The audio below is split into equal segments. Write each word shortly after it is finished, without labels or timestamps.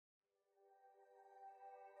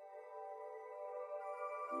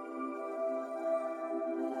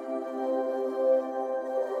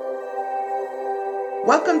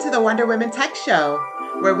Welcome to the Wonder Women Tech Show,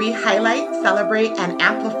 where we highlight, celebrate, and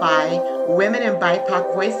amplify women and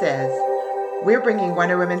BIPOC voices. We're bringing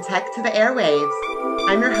Wonder Women Tech to the airwaves.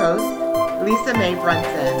 I'm your host, Lisa Mae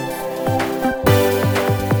Brunson.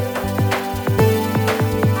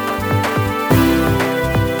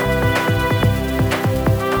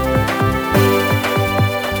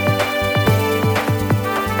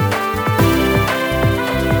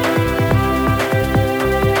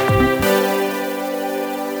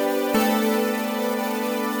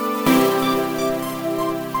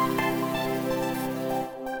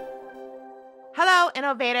 Hello,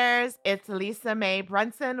 innovators. It's Lisa Mae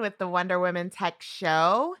Brunson with the Wonder Women Tech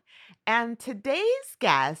Show. And today's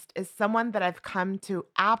guest is someone that I've come to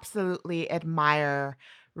absolutely admire,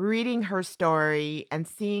 reading her story and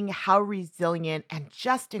seeing how resilient and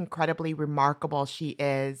just incredibly remarkable she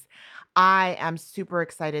is. I am super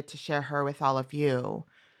excited to share her with all of you.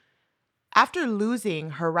 After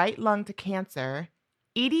losing her right lung to cancer,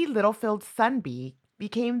 Edie Littlefield Sundby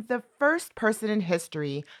became the first person in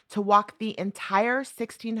history to walk the entire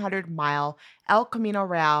 1,600-mile El Camino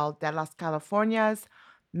Real de las Californias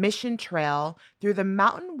Mission Trail through the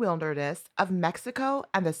mountain wilderness of Mexico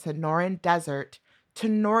and the Sonoran Desert to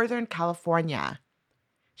Northern California.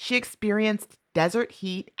 She experienced desert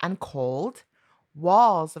heat and cold,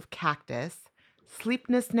 walls of cactus,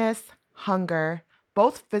 sleeplessness, hunger,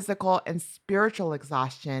 both physical and spiritual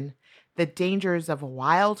exhaustion, the dangers of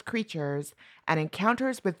wild creatures, and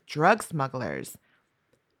encounters with drug smugglers.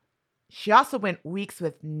 She also went weeks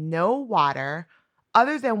with no water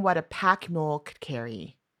other than what a pack mule could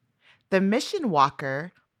carry. The Mission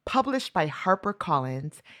Walker, published by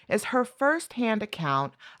HarperCollins, is her first-hand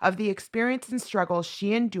account of the experience and struggles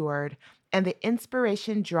she endured and the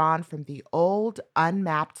inspiration drawn from the old,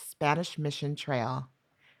 unmapped Spanish mission trail.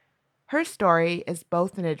 Her story is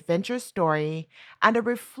both an adventure story and a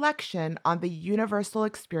reflection on the universal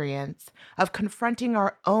experience of confronting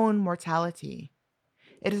our own mortality.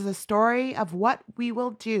 It is a story of what we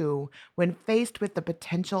will do when faced with the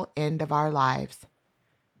potential end of our lives.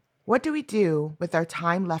 What do we do with our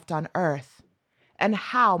time left on Earth? And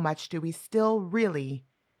how much do we still really,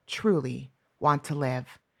 truly want to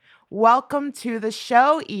live? Welcome to the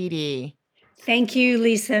show, Edie. Thank you,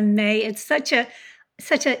 Lisa Mae. It's such a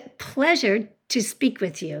pleasure to speak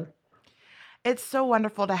with you. It's so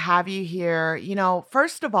wonderful to have you here.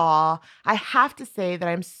 First of all, I have to say that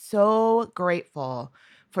I'm so grateful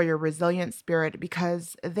for your resilient spirit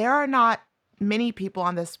because there are not many people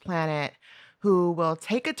on this planet who will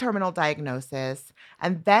take a terminal diagnosis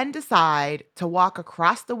and then decide to walk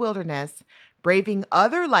across the wilderness, braving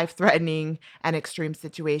other life threatening and extreme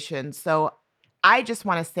situations. So I just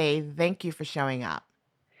want to say thank you for showing up.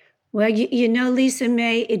 Well, Lisa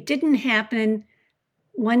Mae, it didn't happen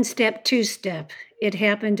one step, two step. It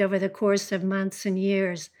happened over the course of months and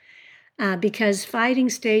years because fighting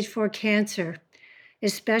stage 4 cancer,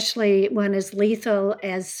 especially one as lethal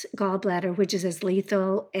as gallbladder, which is as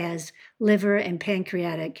lethal as liver and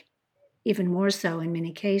pancreatic, even more so in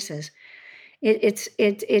many cases. The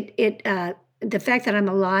fact that I'm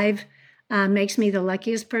alive makes me the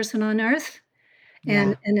luckiest person on earth.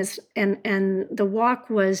 Yeah. And the walk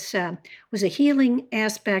was a healing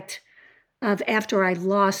aspect of after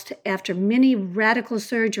many radical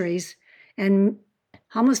surgeries and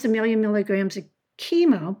almost 1,000,000 milligrams of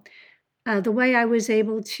chemo. The way I was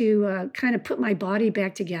able to kind of put my body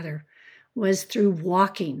back together was through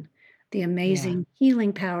walking, the amazing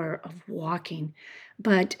healing power of walking.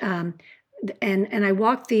 But and I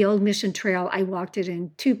walked the old Mission Trail. I walked it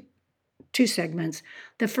in two segments.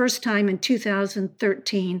 The first time in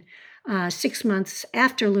 2013, 6 months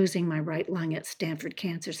after losing my right lung at Stanford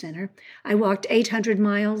Cancer Center, I walked 800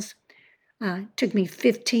 miles. Took me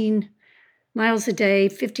 15 miles a day,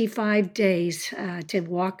 55 days to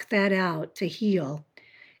walk that out, to heal.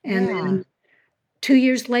 And then 2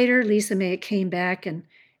 years later, Lisa Mae, it came back, and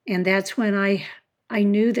that's when I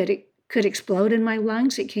knew that it could explode in my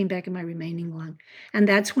lungs. It came back in my remaining lung. And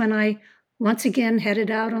that's when I once again headed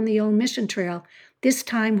out on the old Mission Trail, this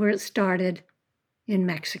time where it started in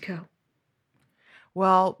Mexico.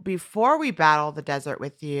 Well, before we battle the desert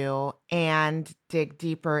with you and dig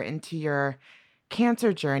deeper into your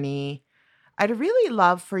cancer journey, I'd really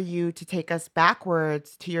love for you to take us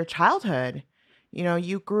backwards to your childhood.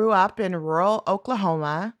 You grew up in rural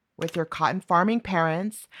Oklahoma with your cotton farming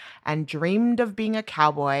parents and dreamed of being a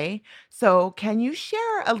cowboy. So, can you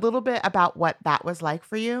share a little bit about what that was like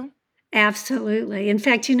for you? Absolutely. In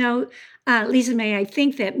fact, Lisa Mae, I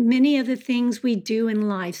think that many of the things we do in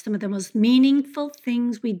life, some of the most meaningful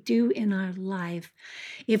things we do in our life,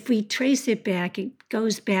 if we trace it back, it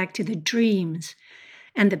goes back to the dreams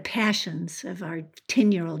and the passions of our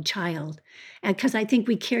 10-year-old child. Because I think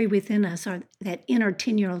we carry within us that inner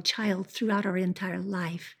 10-year-old child throughout our entire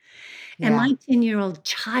life. And Yeah. my 10-year-old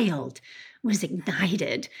child was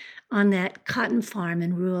ignited on that cotton farm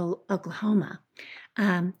in rural Oklahoma.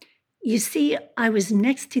 Um, you see, I was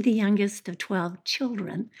next to the youngest of 12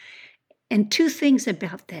 children, and two things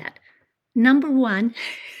about that. Number one,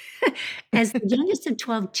 as the youngest of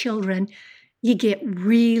 12 children, you get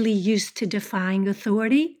really used to defying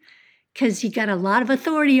authority because you got a lot of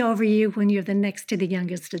authority over you when you're the next to the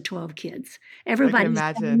youngest of 12 kids. I can Everybody's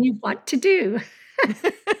telling imagine. you what to do.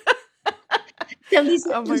 So,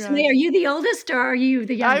 Oh my Lisa May, gosh. are you the oldest or are you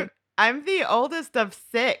the I'm youngest? I'm the oldest of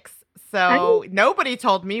 6, Are you? so nobody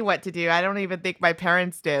told me what to do. I don't even think my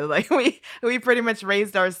parents did. Like, we pretty much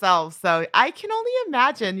raised ourselves, so I can only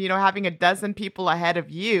imagine, having a dozen people ahead of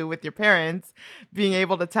you with your parents being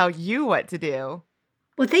able to tell you what to do.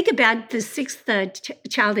 Well, think about the sixth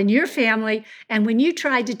child in your family, and when you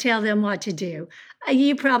tried to tell them what to do,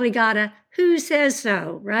 you probably got a "Who says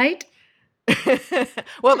so?" Right?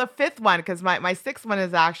 Well, the 5th one, because my 6th one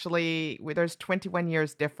is actually there's 21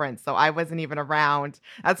 years difference, so I wasn't even around.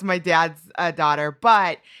 That's my dad's, daughter,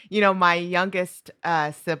 but, my youngest,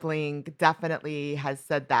 sibling definitely has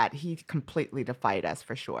said that he completely defied us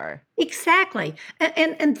for sure. Exactly,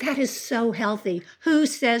 and that is so healthy. Who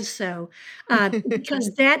says so?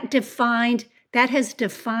 Because that has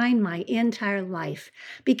defined my entire life.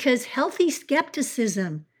 Because healthy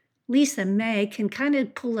skepticism, Lisa May, can kind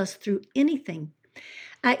of pull us through anything.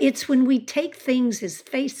 It's when we take things as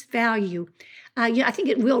face value. Yeah, I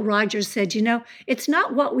think Will Rogers said, it's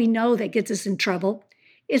not what we know that gets us in trouble.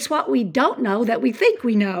 It's what we don't know that we think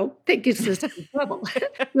we know that gets us in trouble.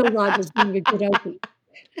 Will Rogers being a good Okie.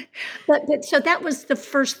 But so that was the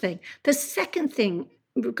first thing. The second thing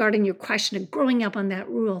regarding your question of growing up on that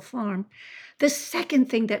rural farm, the second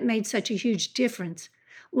thing that made such a huge difference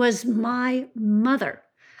was my mother.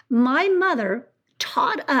 My mother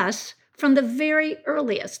taught us from the very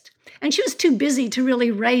earliest, and she was too busy to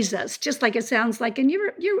really raise us, just like it sounds like in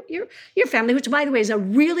your family, which by the way is a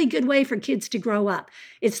really good way for kids to grow up.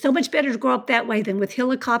 It's so much better to grow up that way than with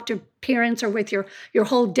helicopter parents or with your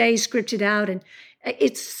whole day scripted out, and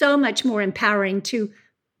it's so much more empowering to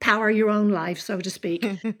power your own life, so to speak.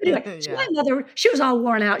 Anyway, so my Yeah. mother, she was all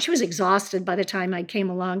worn out. She was exhausted by the time I came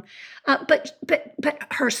along, but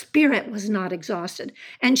her spirit was not exhausted,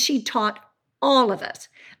 and she taught all of us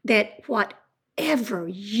that whatever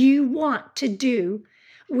you want to do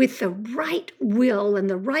with the right will and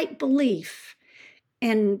the right belief,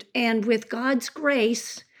 and with God's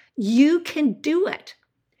grace, you can do it.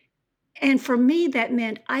 And for me, that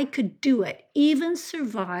meant I could do it, even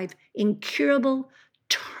survive incurable,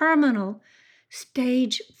 terminal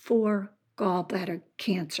stage 4 gallbladder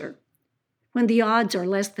cancer when the odds are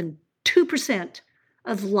less than 2%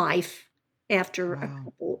 of life after a Wow.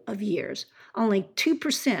 couple of years. Only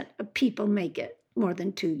 2% of people make it more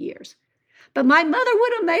than 2 years. But my mother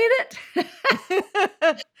would have made it.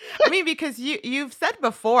 I mean, because you've said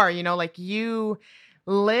before, like you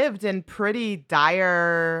lived in pretty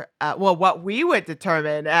dire, well, what we would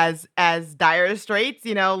determine as dire straits,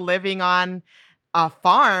 living on a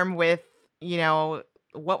farm with, you know,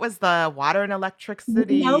 what was the water and No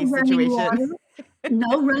electricity running situation? water.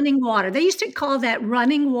 No running water. They used to call that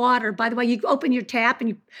running water. By the way, you open your tap and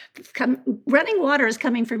you come running water is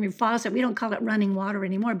coming from your faucet. We don't call it running water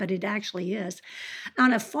anymore, but it actually is.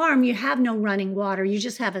 On a farm, you have no running water. You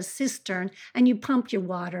just have a cistern and you pump your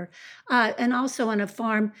water. And also on a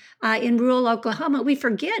farm in rural Oklahoma, we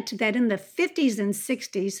forget that in the 50s and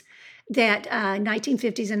 60s, that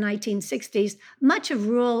 1950s and 1960s, much of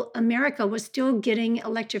rural America was still getting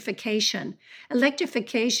electrification.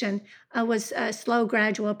 Electrification was a slow,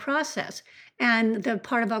 gradual process. And the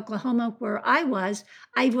part of Oklahoma where I was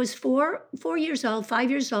four years old, 5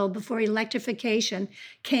 years old before electrification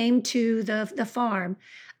came to the farm.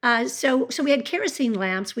 So we had kerosene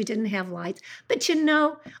lamps. We didn't have lights. But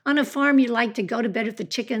on a farm, you like to go to bed with the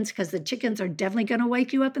chickens because the chickens are definitely going to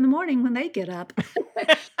wake you up in the morning when they get up.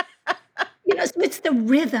 So it's the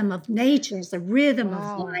rhythm of nature, it's the rhythm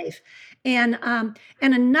of Wow. life. And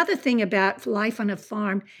another thing about life on a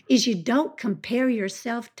farm is you don't compare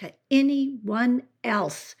yourself to anyone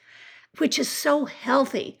else, which is so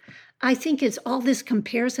healthy. I think it's all this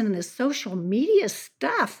comparison and this social media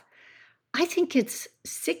stuff. I think it's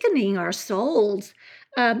sickening our souls.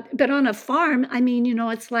 But on a farm, I mean,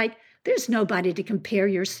 it's like there's nobody to compare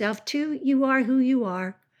yourself to. You are who you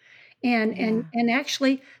are. And and Yeah. and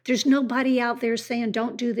actually, there's nobody out there saying,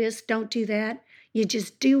 "Don't do this, don't do that." You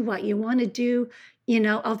just do what you wanna do,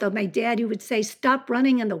 although my dad, he would say, "Stop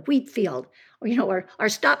running in the wheat field." or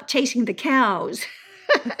stop chasing the cows.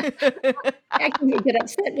 Actually, they get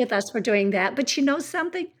upset with us for doing that, but you know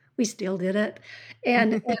something? We still did it,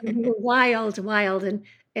 and we were wild, wild, and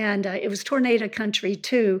it was tornado country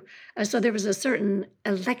too, so there was a certain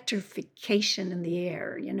electrification in the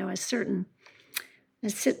air, a certain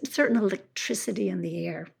electricity in the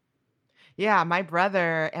air. Yeah, my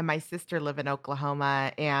brother and my sister live in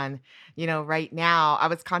Oklahoma. And, right now I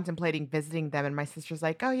was contemplating visiting them. And my sister's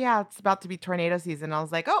like, oh, yeah, it's about to be tornado season. I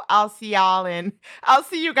was like, oh, I'll see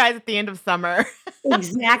you guys at the end of summer.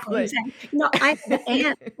 Just Exactly, like, exactly. I have an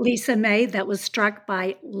aunt, Lisa May, that was struck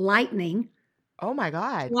by lightning oh my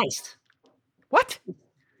God. twice. What?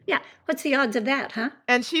 Yeah, what's the odds of that, huh?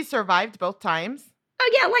 And she survived both times?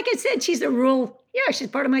 Oh, yeah, like I said, she's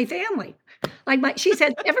part of my family. She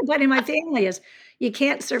said, "Everybody in my family is you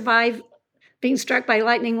can't survive being struck by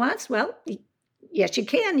lightning once." Well, yes, you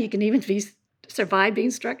can. You can even survive being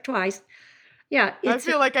struck twice. Yeah, I it's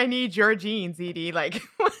feel like I need your genes, Edie. Like,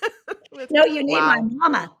 no, you need my wow.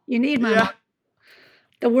 mama. You need my Yeah. mama.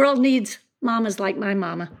 The world needs mamas like my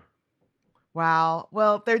mama. Wow.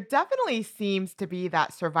 Well, there definitely seems to be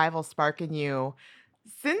that survival spark in you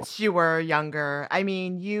since you were younger. I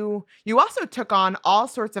mean, you also took on all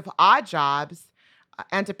sorts of odd jobs,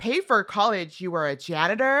 and to pay for college, you were a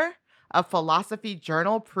janitor, a philosophy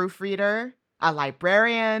journal proofreader, a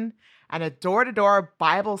librarian, and a door-to-door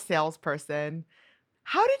Bible salesperson.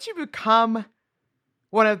 How did you become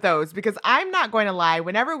one of those? Because I'm not going to lie,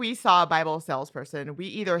 whenever we saw a Bible salesperson, we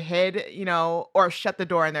either hid, or shut the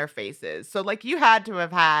door in their faces. So like you had to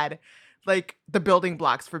have had like the building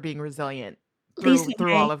blocks for being resilient Lisa through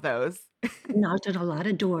May, all of those. I knocked on a lot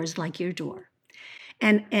of doors like your door,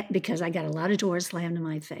 and because I got a lot of doors slammed in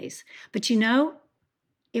my face. But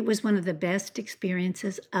it was one of the best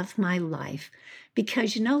experiences of my life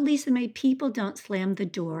because, Lisa May, people don't slam the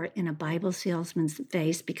door in a Bible salesman's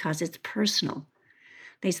face because it's personal.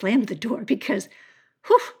 They slam the door because,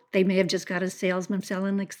 whew, they may have just got a salesman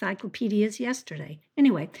selling encyclopedias yesterday.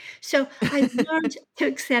 Anyway, so I learned to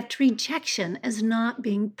accept rejection as not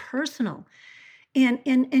being personal. And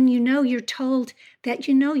you're told that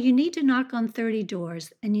you need to knock on 30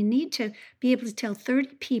 doors and you need to be able to tell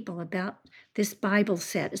 30 people about this Bible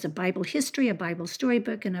set. It's a Bible history, a Bible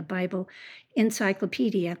storybook, and a Bible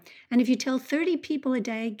encyclopedia. And if you tell 30 people a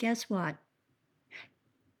day, guess what?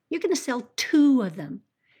 You're going to sell two of them.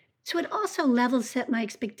 So it also level set my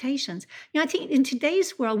expectations. I think in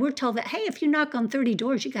today's world, we're told that, hey, if you knock on 30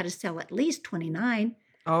 doors, you got to sell at least 29.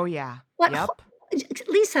 Oh yeah. What Yep.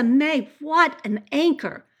 Lisa May, what an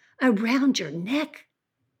anchor around your neck.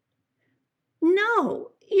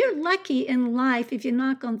 No, you're lucky in life if you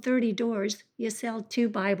knock on 30 doors, you sell two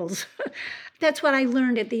Bibles. That's what I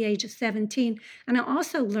learned at the age of 17. And I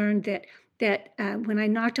also learned that when I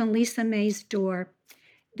knocked on Lisa May's door,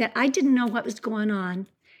 that I didn't know what was going on.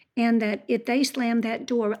 And that if they slammed that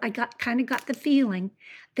door, I got the feeling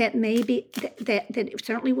that maybe that it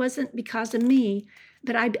certainly wasn't because of me,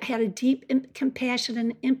 but I had a deep compassion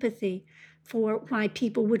and empathy for why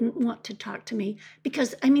people wouldn't want to talk to me.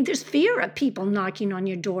 Because I mean, there's fear of people knocking on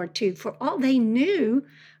your door too. For all they knew,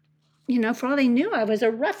 I was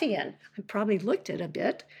a ruffian. I probably looked it a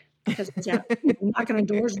bit because I was out knocking on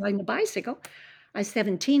doors riding a bicycle. I was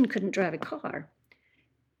 17, couldn't drive a car.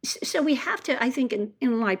 So we have to, I think,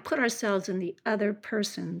 in life, put ourselves in the other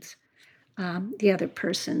person's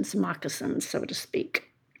moccasins, so to speak.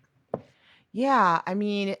 Yeah, I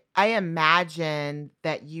mean, I imagine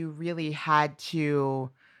that you really had to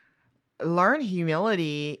learn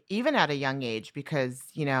humility even at a young age because,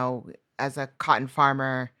 as a cotton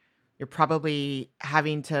farmer, you're probably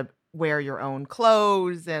having to wear your own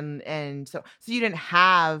clothes and so you didn't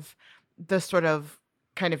have the sort of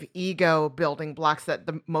kind of ego building blocks that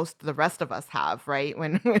the most of the rest of us have, right?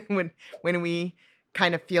 When when we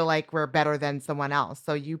kind of feel like we're better than someone else.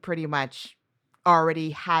 So you pretty much already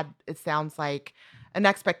had, it sounds like, an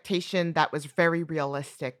expectation that was very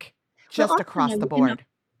realistic Well, just also, across the board.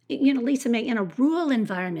 Lisa May, in a rural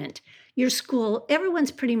environment, your school,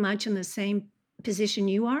 everyone's pretty much in the same position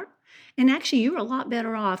you are. And actually, you're a lot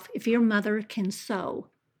better off if your mother can sew.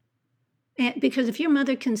 Because if your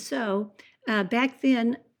mother can sew, back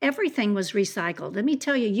then, everything was recycled. Let me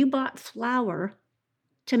tell you, you bought flour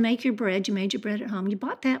to make your bread. You made your bread at home. You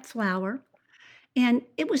bought that flour, and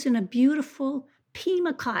it was in a beautiful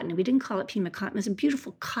Pima cotton. We didn't call it Pima cotton. It was a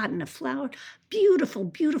beautiful cotton of flour, beautiful,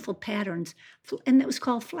 beautiful patterns. And it was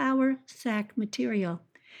called flour sack material.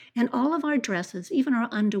 And all of our dresses, even our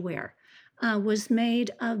underwear, was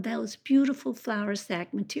made of those beautiful flour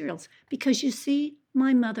sack materials. Because you see,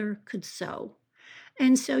 my mother could sew.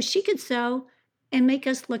 And so she could sew and make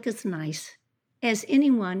us look as nice. as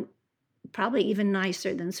anyone, probably even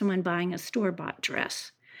nicer than someone buying a store-bought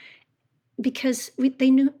dress. Because they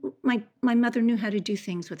knew my mother knew how to do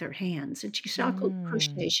things with her hands, and she could Mm.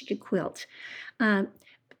 crochet, she could quilt, uh,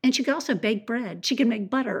 and she could also bake bread. She could make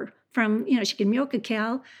butter from she could milk a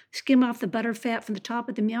cow, skim off the butter fat from the top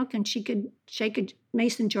of the milk, and she could shake a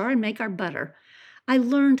mason jar and make our butter. I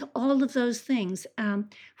learned all of those things,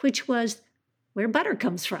 which was where butter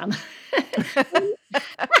comes from.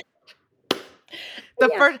 The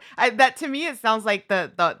Yeah, first that to me, it sounds like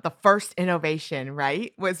the first innovation,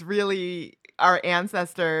 right? Was really our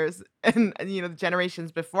ancestors and, the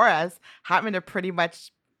generations before us having to pretty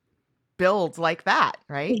much build like that,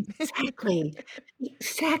 right? exactly.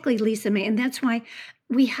 Exactly, Lisa May, and that's why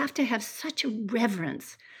we have to have such a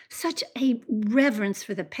reverence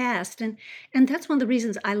for the past, and that's one of the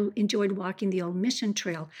reasons enjoyed walking the old Mission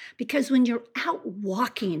Trail, because when you're out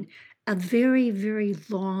walking a very, very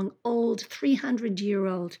long, old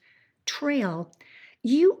 300-year-old trail,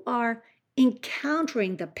 you are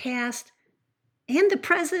encountering the past and the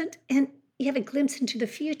present, and you have a glimpse into the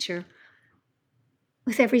future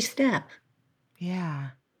with every step.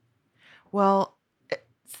 Yeah. Well,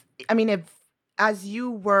 I mean, if as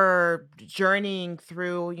you were journeying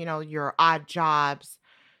through, your odd jobs,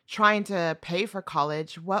 trying to pay for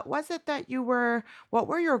college, what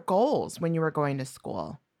were your goals when you were going to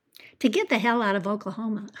school? To get the hell out of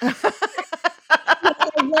Oklahoma.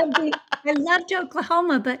 Yes, I loved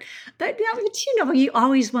Oklahoma, but you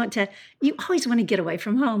always wanna get away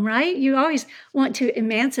from home, right? You always want to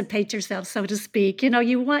emancipate yourself, so to speak.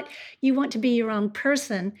 You want to be your own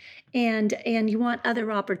person, and you want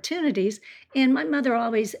other opportunities, and my mother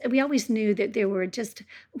always we always knew that there were just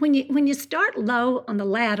when you start low on the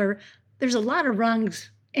ladder, there's a lot of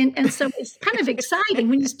rungs, and so it's kind of exciting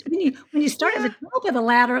when you start at the Yeah. top of the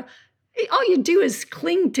ladder, all you do is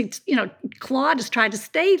cling to, claw to try to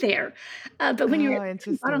stay there. But when you're at Oh,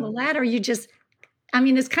 the bottom of the interesting. ladder,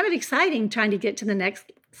 it's kind of exciting trying to get to the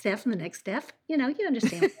next step and the next step. You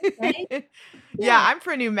understand what I'm saying? Yeah, Yeah, I'm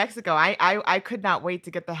from New Mexico. I could not wait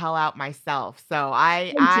to get the hell out myself, so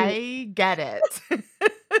I I do. I get it.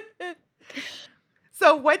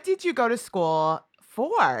 So, what did you go to school for?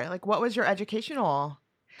 Like, what was your educational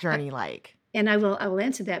Uh, journey like? and I will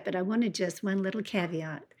answer that, but I wanna just one little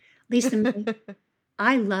caveat. Lisa May,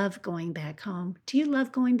 I love going back home. Do you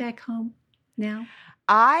love going back home now?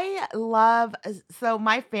 So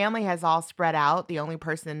my family has all spread out. The only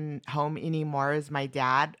person home anymore is my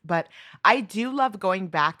dad, but I do love going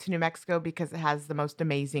back to New Mexico because it has the most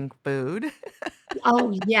amazing food.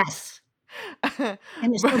 Oh, yes,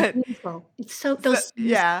 and it's so But beautiful. It's so so those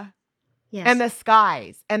scenes. yeah. And Yes, the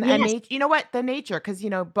skies and yes, nature. You know what? The nature, because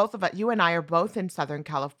both of us, you and I are both in Southern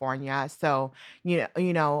California, so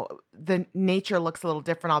the nature looks a little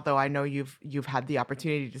different. Although I know you've had the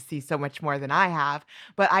opportunity to see so much more than I have,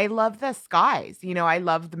 but I love the skies. I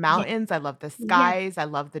love the yes, mountains. I love the yes. skies. I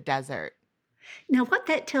love the desert. Now, what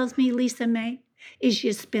that tells me, Lisa May, is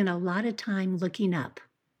you spend a lot of time looking up.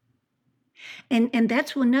 And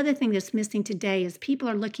that's another thing that's missing today is people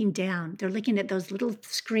are looking down. They're looking at those little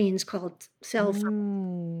screens called cell phones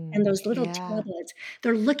and Mm, those little yeah. tablets.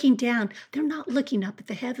 They're looking down. They're not looking up at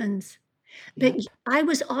the heavens. But Yep. I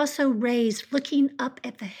was also raised looking up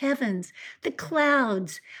at the heavens, the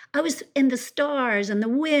clouds. I was in the stars and the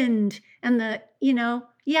wind and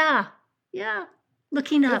yeah, yeah,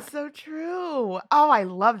 looking It's up. so true. Oh, I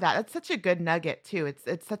love that. That's such a good nugget too.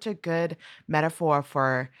 It's such a good metaphor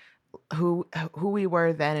for who we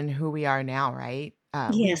were then and who we are now, right?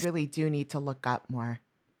 We Yes, really do need to look up more.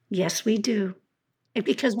 yes, we do.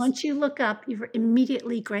 Because once you look up, you're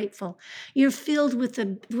immediately grateful. You're filled with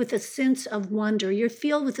a sense of wonder. You're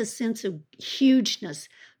filled with a sense of hugeness,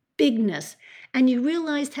 bigness, and you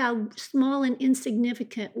realize how small and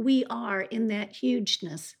insignificant we are in that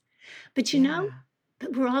hugeness. But Yeah.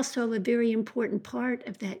 but we're also a very important part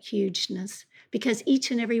of that hugeness because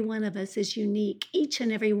each and every one of us is unique. Each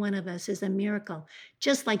and every one of us is a miracle,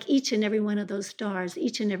 just like each and every one of those stars,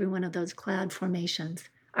 each and every one of those cloud formations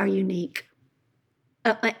are unique.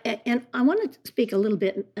 And I want to speak a little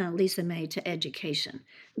bit, Lisa May, to education,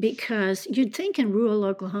 because you'd think in rural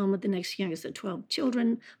Oklahoma, the next youngest of 12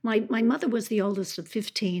 children, my mother was the oldest of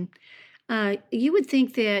 15. You would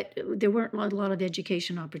think that there weren't a lot of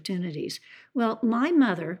education opportunities. Well, my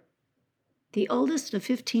mother, the oldest of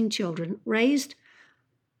 15 children, raised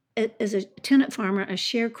as a tenant farmer, a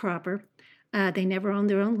sharecropper. They never owned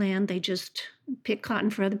their own land, they just picked cotton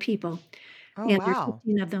for other people, Oh, and there are wow.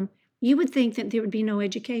 15 of them. You would think that there would be no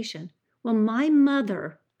education. Well, my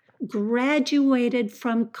mother graduated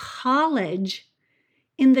from college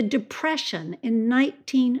In the Depression in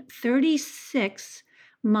 1936,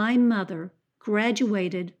 my mother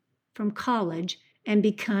graduated from college and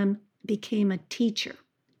became a teacher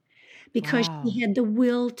because she Wow. had the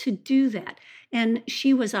will to do that. And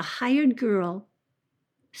she was a hired girl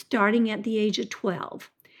starting at the age of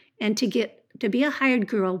 12. And to be a hired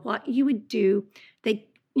girl, what you would do, they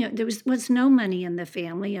there was no money in the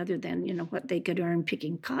family other than, what they could earn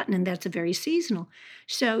picking cotton, and that's a very seasonal.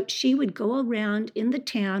 So she would go around in the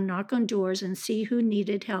town, knock on doors, and see who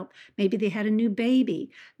needed help. Maybe they had a new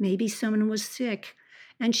baby, maybe someone was sick.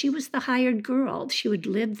 And she was the hired girl. She would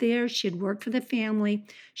live there, she'd work for the family.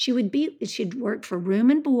 She'd work for room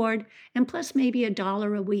and board, and plus maybe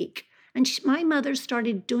 $1 a week. And my mother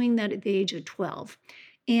started doing that at the age of 12.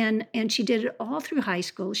 And she did it all through high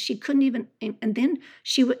school. She couldn't even, and then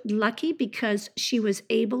she was lucky because she was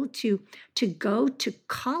able to go to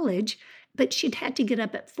college, but she'd had to get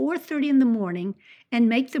up at 4:30 in the morning and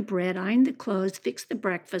make the bread, iron the clothes, fix the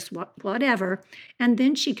breakfast, whatever, and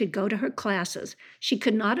then she could go to her classes. She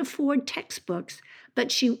could not afford textbooks,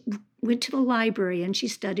 but she went to the library and she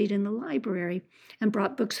studied in the library and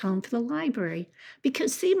brought books home for the library.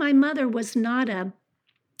 Because see, my mother was not a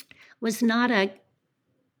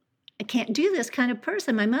I can't do this kind of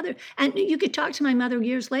person. My mother, and you could talk to my mother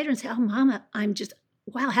years later and say, "Oh, mama,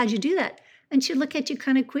 wow, how'd you do that?" And she'd look at you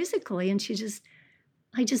kind of quizzically and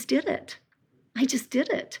I just did it. I just did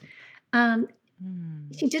it. Um,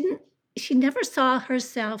 Mm. she didn't, she never saw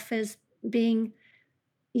herself as being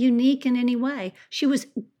unique in any way. She was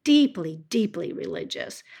deeply, deeply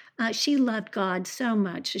religious. She loved God so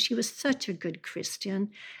much. She was such a good Christian.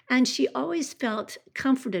 And she always felt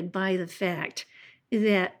comforted by the fact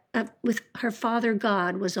that with her Father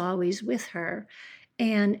God was always with her.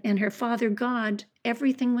 And her Father God,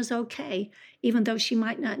 everything was okay. Even though she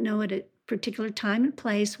might not know at a particular time and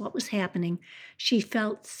place what was happening, she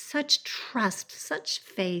felt such trust, such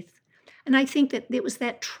faith. And I think that it was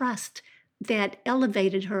that trust that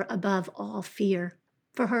elevated her above all fear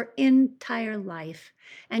for her entire life.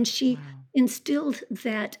 And she Wow. instilled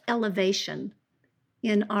that elevation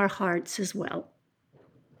in our hearts as well.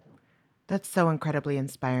 That's so incredibly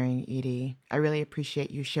inspiring, Edie. I really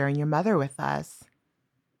appreciate you sharing your mother with us.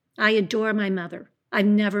 I adore my mother. I've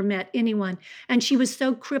never met anyone. And she was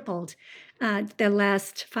so crippled the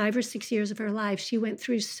last 5 or 6 years of her life. She went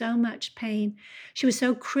through so much pain. She was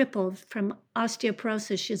so crippled from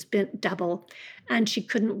osteoporosis. She's bent double and she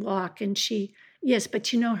couldn't walk. Yes, but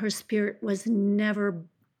her spirit was never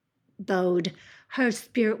bowed. Her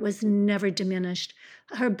spirit was never diminished.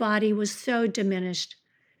 Her body was so diminished,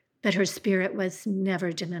 but her spirit was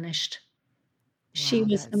never diminished. She Wow,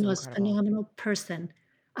 was that the is so most incredible. phenomenal person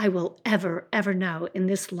I will ever, ever know in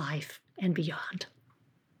this life and beyond.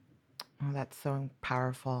 Oh, that's so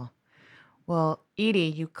powerful. Well, Edie,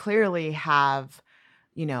 you clearly have,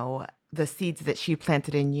 you know, the seeds that she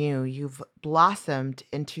planted in you. You've blossomed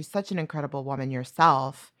into such an incredible woman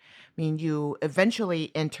yourself. I mean, you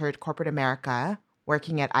eventually entered corporate America,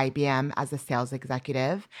 working at IBM as a sales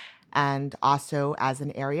executive and also as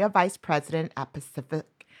an area vice president at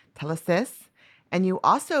Pacific Telesis. And you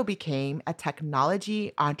also became a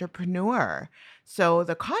technology entrepreneur. So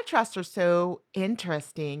the contrasts are so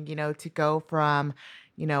interesting, to go from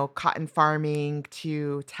cotton farming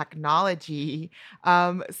to technology.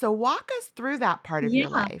 So walk us through that part of your Yeah.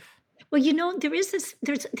 life. Well,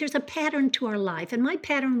 there's a pattern to our life, and my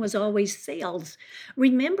pattern was always sales.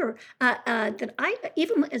 Remember that I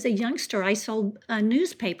even as a youngster, I sold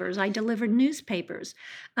newspapers. I delivered newspapers.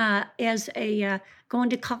 As a Going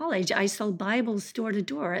to college, I sold Bibles door to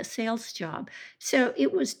door, a sales job. So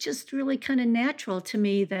it was just really kind of natural to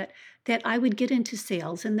me that I would get into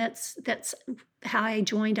sales, and that's how I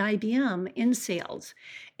joined IBM in sales.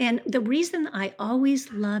 And the reason I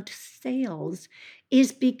always loved sales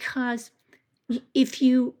is because if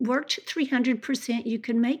you worked 300%, you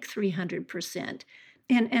can make 300%.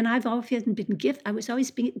 And I've often been I was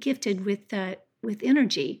always being gifted with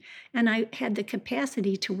energy, and I had the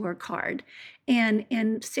capacity to work hard.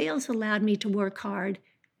 And sales allowed me to work hard,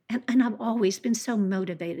 and I've always been so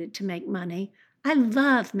motivated to make money. I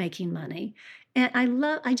love making money. And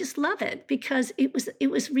I just love it because it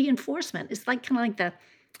was reinforcement. It's like kind of like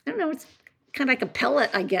I don't know, it's kind of like a pellet,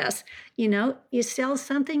 I guess. You sell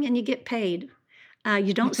something and you get paid.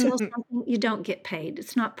 You don't sell something, you don't get paid.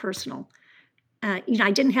 It's not personal. I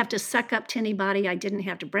didn't have to suck up to anybody. I didn't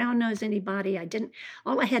have to brown nose anybody.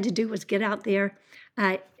 All I had to do was get out there,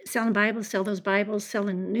 selling Bibles, sell those Bibles,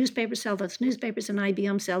 selling newspapers, sell those newspapers, and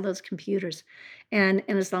IBM, sell those computers. And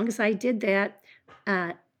as long as I did that,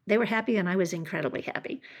 uh, they were happy and I was incredibly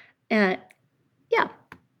happy. Uh, yeah.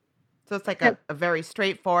 So it's like So a very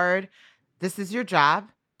straightforward, this is your job,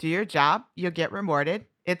 do your job, you'll get rewarded,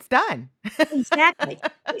 it's done. exactly,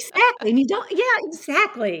 exactly, and you don't yeah,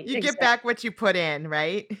 exactly, You get exactly. back what you put in,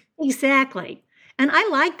 right? Exactly, and I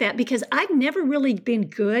like that because I've never really been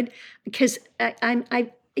good because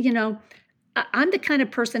I you know, I'm the kind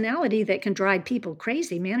of personality that can drive people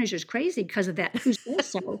crazy, managers crazy because of that "who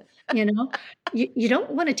says so," you know? You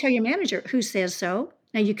don't wanna tell your manager, "Who says so?"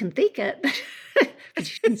 Now you can think it, but you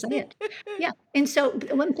shouldn't say it. Yeah, and so,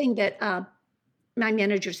 one thing that, my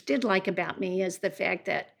managers did like about me is the fact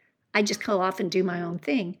that I just go off and do my own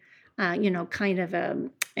thing, kind of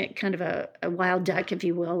a wild duck, if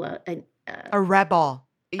you will, A rebel.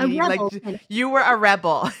 a You like, rebel j kind of you were a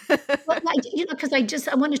rebel. well, because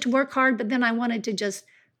I wanted to work hard, but then I wanted to just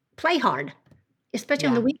play hard, especially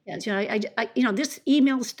on the Yeah. weekends, this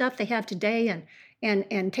email stuff they have today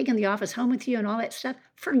and taking the office home with you and all that stuff,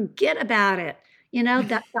 forget about it.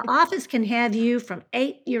 The office can have you from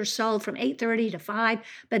 8 years old, from 8:30 to 5,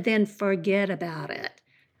 but then forget about it,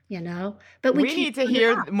 you know? But we We can't need to turn it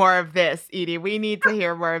hear off. more of this, Edie. We need to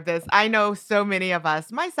hear more of this. I know so many of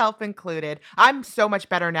us, myself included. I'm so much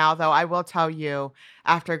better now, though. I will tell you,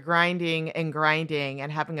 after grinding and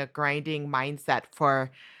having a grinding mindset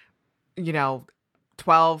for, you know,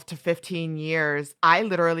 12 to 15 years, I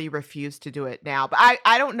literally refuse to do it now. But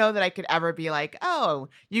I don't know that I could ever be like, oh,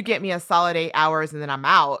 you get me a solid 8 hours and then I'm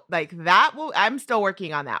out. Like that will, I'm still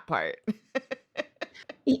working on that part.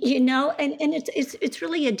 And it's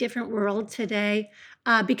really a different world today,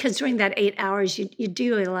 because during that 8 hours, you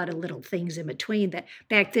do a lot of little things in between that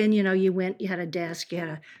back then, you had a desk, you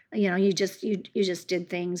had you just did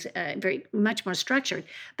things, very much more structured.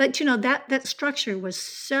 But, that structure was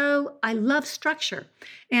so I love structure.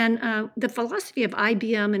 And, the philosophy of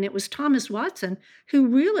IBM, and it was Thomas Watson who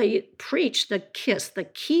really preached the KISS, the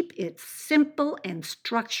keep it simple and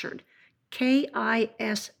structured,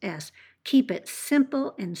 KISS. Keep it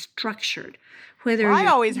simple and structured. Well, Whether I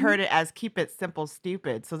you're always heard it as keep it simple,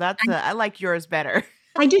 stupid. So that's I I like yours better.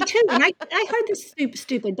 I do too, and I heard this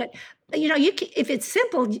stupid, but, if it's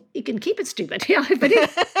simple, you can keep it stupid, but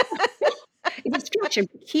if it's structured,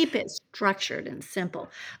 keep it structured and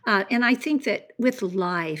simple. And I think that with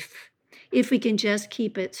life, if we can just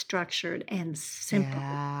keep it structured and simple,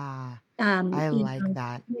 Yeah, um, I you like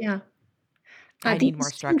that. yeah, I the need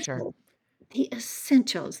more structure. essential the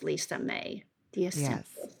essentials, Lisa May, the Yes.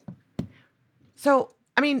 essentials. So,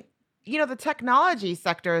 I mean, the technology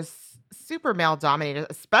sector is super male dominated,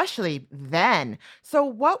 especially then. So,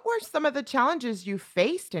 what were some of the challenges you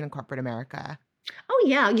faced in corporate America? Oh,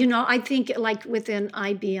 yeah, I think, like, within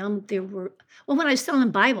IBM, when I was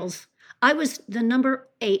selling Bibles, I was the number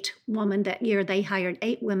 8 woman that year. They hired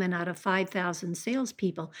 8 women out of 5,000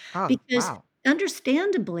 salespeople Oh, because, wow.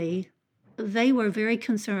 understandably, they were very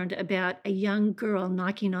concerned about a young girl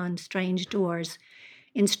knocking on strange doors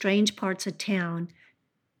in strange parts of town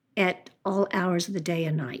at all hours of the day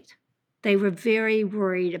and night. They were very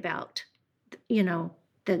worried about, you know,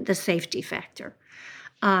 the safety factor.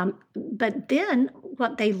 But then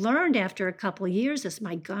what they learned after a couple of years is,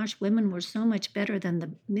 my gosh, women were so much better than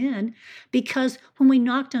the men because when we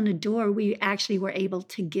knocked on a door, we actually were able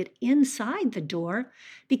to get inside the door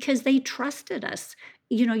because they trusted us.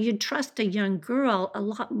 You'd trust a young girl a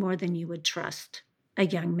lot more than you would trust a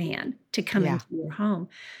young man to come Yeah. into your home.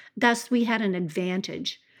 Thus, we had an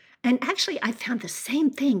advantage. And actually, I found the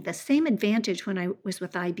same advantage when I was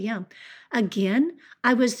with IBM. Again,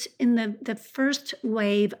 I was in the first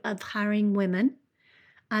wave of hiring women.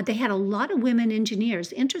 They had a lot of women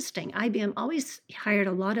engineers. Interesting. IBM always hired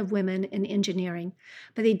a lot of women in engineering,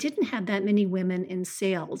 but they didn't have that many women in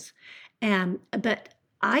sales. But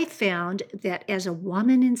I found that as a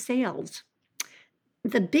woman in sales,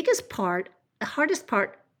 the hardest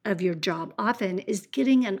part of your job often is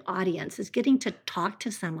getting an audience, is getting to talk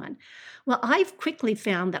to someone. Well, I've quickly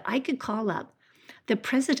found that I could call up the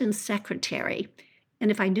president's secretary, and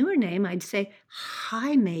if I knew her name, I'd say,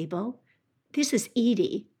 "Hi, Mabel. This is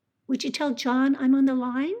Edie. Would you tell John I'm on the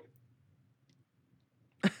line?"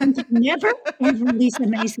 And they never, ever, Lisa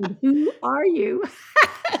May said, "Who are you?"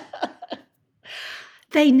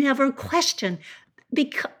 They never questioned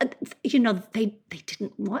because they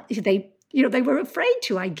didn't want they were afraid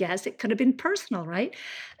to, I guess. It could have been personal, right?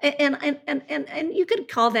 And you could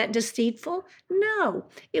call that deceitful. No,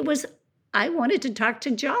 it was I wanted to talk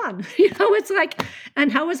to John. It's like,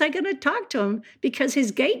 and how was I going to talk to him? Because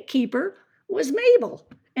his gatekeeper was Mabel,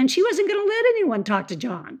 and she wasn't going to let anyone talk to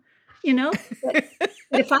John, you know? But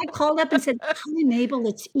if I called up and said, "Hi, Mabel,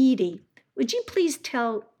 it's Edie. Would you please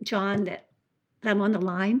tell John that I'm on the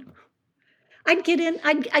line?" I'd get in,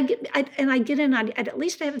 I'd get in, I'd at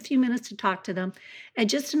least have a few minutes to talk to them, and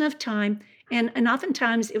just enough time, and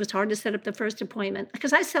oftentimes, it was hard to set up the first appointment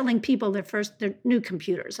because I was selling people their new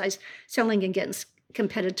computers. I was selling against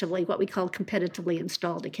competitively, what we call competitively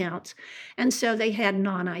installed accounts, and so they had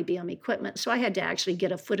non-IBM equipment, so I had to actually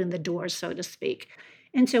get a foot in the door, so to speak,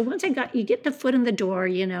 and so once I got you get the foot in the door,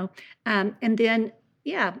 and then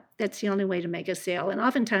yeah, that's the only way to make a sale, and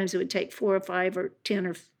oftentimes it would take 4 or 5 or 10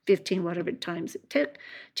 or 15, whatever times it took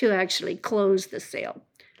to actually close the sale.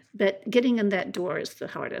 But getting in that door is the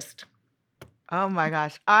hardest. Oh my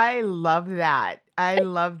gosh, I love that. I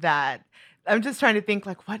love that. I'm just trying to think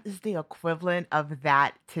like what is the equivalent of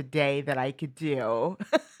that today that I could do?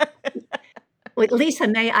 Well, Lisa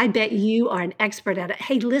May, I bet you are an expert at it.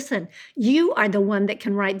 Hey, listen, you are the one that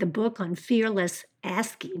can write the book on fearless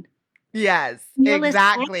asking. Yes, Fearless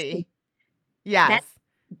asking. exactly. That Yes.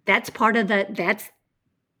 that's part of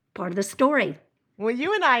the story. Well,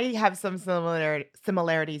 you and I have some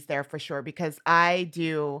similarities there for sure because I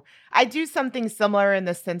do something similar in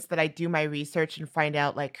the sense that I do my research and find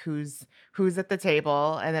out like who's at the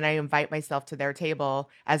table and then I invite myself to their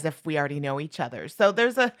table as if we already know each other. So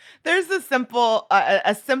there's a simple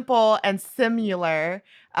and similar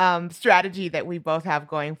strategy that we both have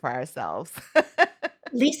going for ourselves.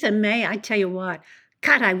 Lisa May, I tell you what,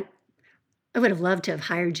 God, I would have loved to have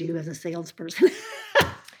hired you as a salesperson.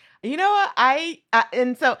 You know what?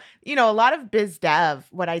 And so, a lot of biz dev,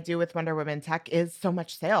 what I do with Wonder Women Tech is so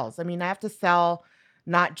much sales. I mean, I have to sell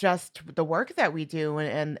not just the work that we do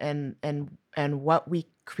and what we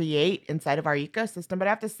create inside of our ecosystem, but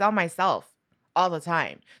I have to sell myself all the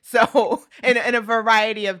time. So, in a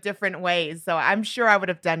variety of different ways. So, I'm sure I would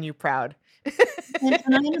have done you proud. And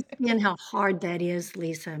I understand how hard that is,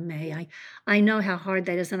 Lisa May. I know how hard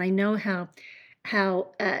that is, and I know how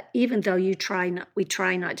even though we try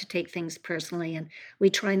not to take things personally, and we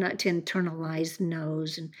try not to internalize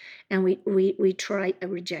no's, and we try a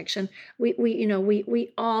rejection.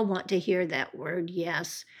 We all want to hear that word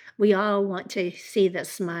yes. We all want to see the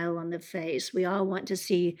smile on the face. We all want to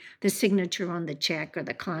see the signature on the check or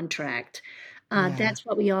the contract. Yeah, That's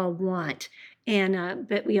what we all want.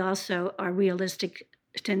 But we also are realistic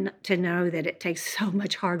to know that it takes so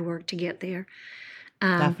much hard work to get there.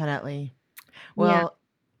 Um, definitely. yeah. Well,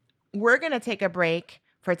 we're going to take a break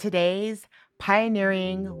for today's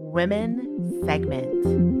Pioneering Women segment.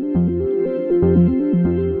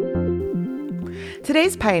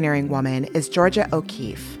 Today's pioneering woman is Georgia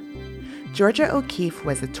O'Keeffe. Georgia O'Keeffe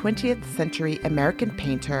was a 20th century American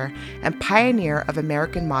painter and pioneer of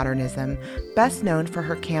American modernism, best known for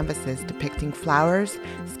her canvases depicting flowers,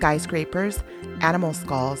 skyscrapers, animal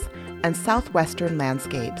skulls, and southwestern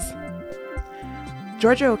landscapes.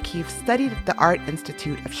 Georgia O'Keeffe studied at the Art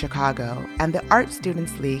Institute of Chicago and the Art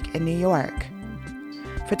Students League in New York.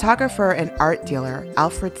 Photographer and art dealer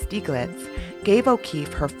Alfred Stieglitz gave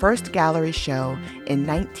O'Keeffe her first gallery show in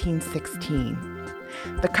 1916.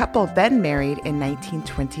 The couple then married in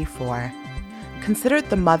 1924. Considered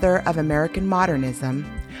the mother of American modernism,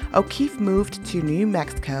 O'Keeffe moved to New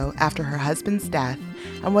Mexico after her husband's death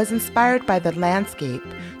and was inspired by the landscape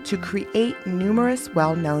to create numerous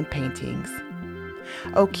well-known paintings.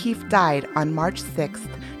 O'Keeffe died on March 6,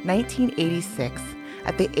 1986,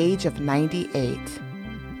 at the age of 98.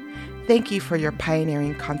 Thank you for your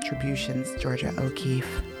pioneering contributions, Georgia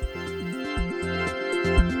O'Keeffe.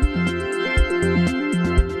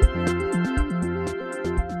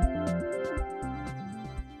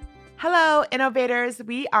 Hello, innovators.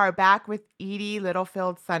 We are back with Edie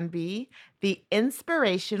Littlefield Sundby, the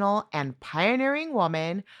inspirational and pioneering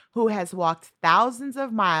woman who has walked thousands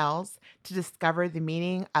of miles to discover the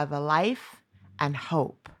meaning of a life and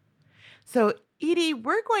hope. So, Edie,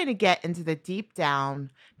 we're going to get into the deep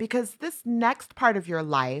down because this next part of your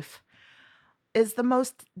life is the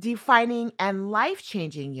most defining and life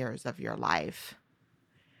changing years of your life.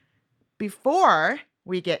 Before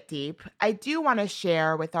we get deep, I do want to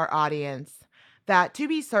share with our audience that to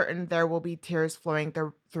be certain, there will be tears flowing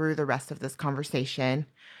through the rest of this conversation.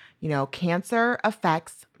 Cancer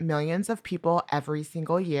affects millions of people every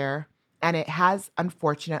single year, and it has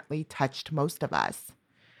unfortunately touched most of us.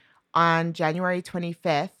 On January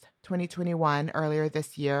 25th, 2021, earlier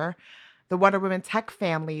this year, the Wonder Woman Tech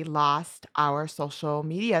family lost our social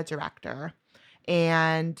media director.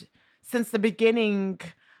 And since the beginning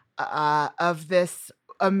of this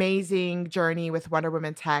amazing journey with Wonder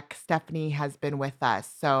Woman Tech, Stephanie has been with us.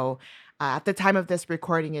 So at the time of this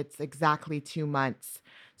recording, it's exactly 2 months.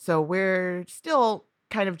 So we're still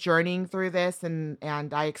kind of journeying through this. And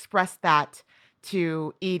I expressed that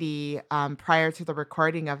to Edie prior to the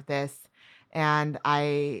recording of this. And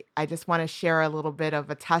I just want to share a little bit of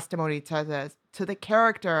a testimony to the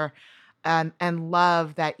character and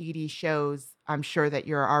love that Edie shows. I'm sure that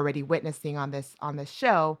you're already witnessing on this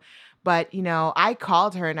show. But, I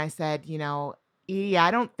called her and I said, Edie,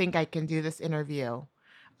 I don't think I can do this interview.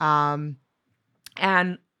 Um,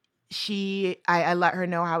 and I let her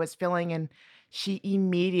know how I was feeling, and she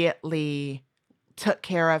immediately took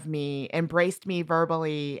care of me, embraced me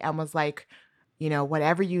verbally, and was like,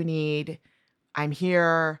 whatever you need, I'm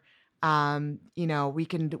here. We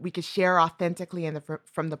could share authentically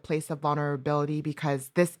from the place of vulnerability because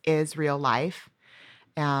this is real life.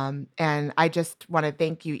 And I just want to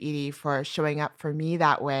thank you, Edie, for showing up for me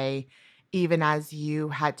that way, even as you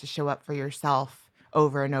had to show up for yourself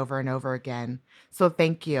over and over and over again. So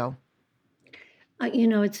thank you.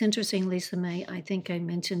 It's interesting, Lisa May. I think I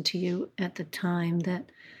mentioned to you at the time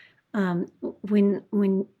that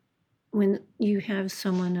when you have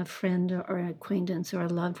someone, a friend or an acquaintance or a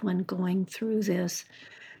loved one going through this,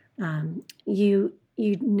 you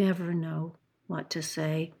never know what to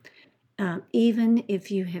say. Even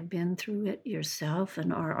if you have been through it yourself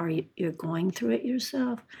or you're going through it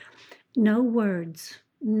yourself, no words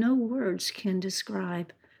can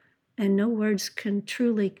describe, and no words can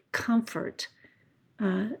truly comfort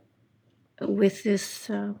uh, with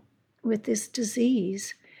this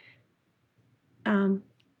disease. Um,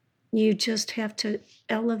 you just have to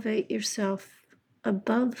elevate yourself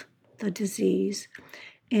above the disease.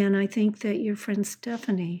 And I think that your friend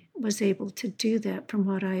Stephanie was able to do that from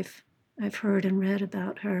what I've heard and read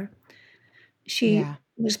about her. She Yeah.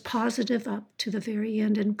 was positive up to the very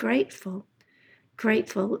end and grateful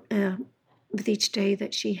with each day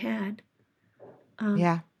that she had. Um,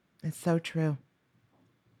 Yeah. It's so true.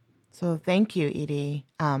 So thank you, Edie.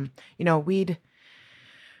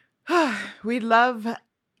 We'd love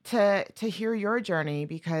to hear your journey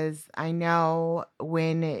because I know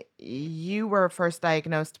when you were first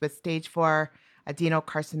diagnosed with stage 4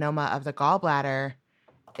 adenocarcinoma of the gallbladder,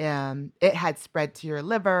 it had spread to your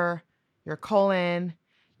liver, your colon,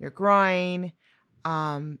 your groin.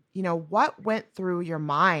 What went through your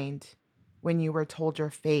mind when you were told your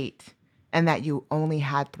fate and that you only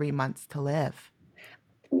had 3 months to live?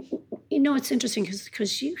 it's interesting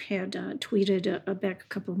because you had tweeted back a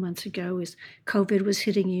couple of months ago as COVID was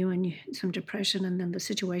hitting you and you had some depression, and then the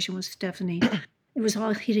situation with Stephanie. It was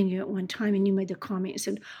all hitting you at one time, and you made the comment and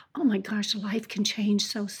said, "Oh my gosh, life can change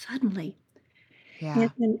so suddenly." And, Yeah.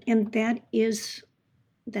 and, and that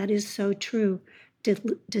is so true.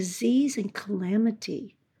 Disease and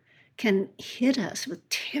calamity can hit us with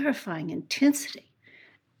terrifying intensity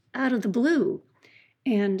out of the blue,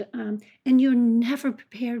 and you're never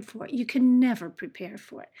prepared for it. You can never prepare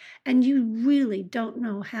for it, and you really don't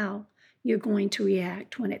know how you're going to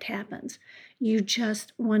react when it happens. You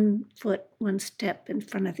just one foot, one step in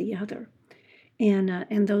front of the other,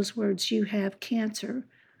 and those words, "You have cancer,"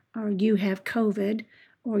 or "You have COVID,"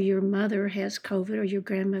 or "Your mother has COVID," or "Your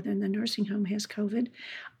grandmother in the nursing home has COVID."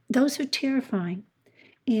 Those are terrifying,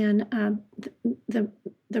 and the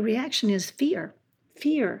the reaction is fear,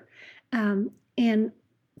 and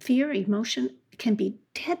fear emotion can be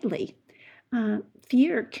deadly.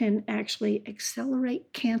 Fear can actually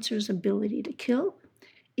accelerate cancer's ability to kill.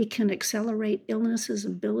 It can accelerate illness's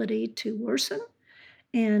ability to worsen,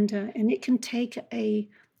 and it can take a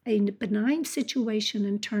benign situation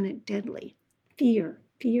and turn it deadly. Fear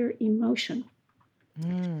emotion.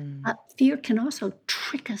 Mm. Fear can also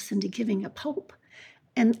trick us into giving up hope.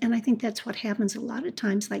 And I think that's what happens a lot of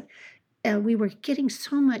times. Like we were getting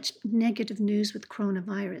so much negative news with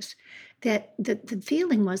coronavirus that the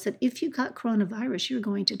feeling was that if you got coronavirus, you're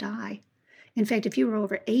going to die. In fact, if you were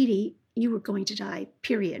over 80, you were going to die,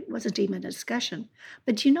 period. It wasn't even a discussion.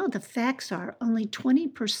 But the facts are only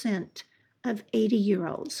 20% of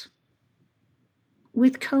 80-year-olds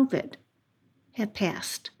with COVID have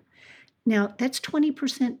passed. Now, that's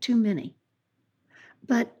 20% too many,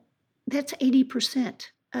 but that's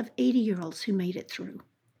 80% of 80-year-olds who made it through.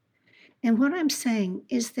 And what I'm saying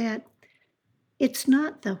is that it's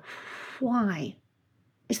not the why,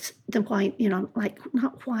 it's the why, like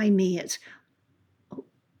not why me, it's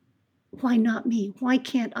why not me? Why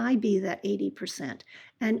can't I be that 80%?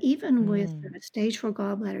 And even with Mm. stage 4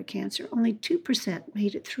 gallbladder cancer, only 2%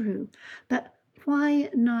 made it through. But why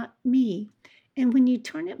not me? And when you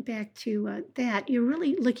turn it back to that, you're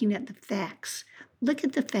really looking at the facts. Look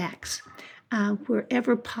at the facts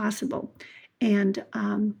wherever possible. And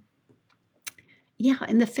yeah,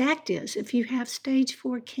 and the fact is, if you have stage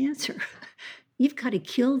 4 cancer, you've got to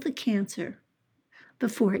kill the cancer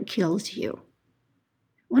before it kills you.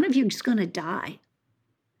 One of you is going to die.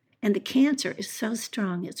 And the cancer is so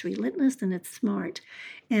strong. It's relentless and it's smart.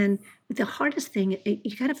 And the hardest thing,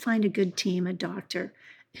 you got to find a good team, a doctor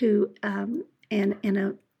who, and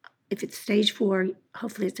if it's stage 4,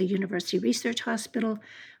 hopefully it's a university research hospital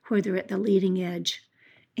where they're at the leading edge,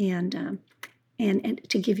 and and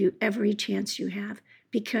to give you every chance you have.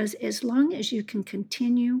 Because as long as you can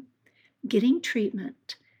continue getting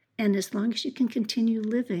treatment, and as long as you can continue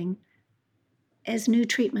living, as new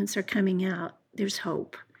treatments are coming out, there's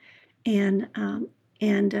hope. And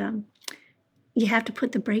you have to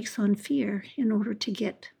put the brakes on fear in order to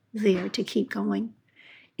get there, to keep going.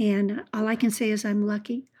 And all I can say is I'm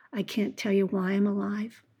lucky. I can't tell you why I'm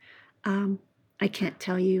alive. I can't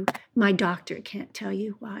tell you, my doctor can't tell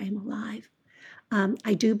you why I'm alive.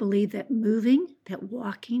 I do believe that moving, that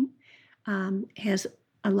walking, has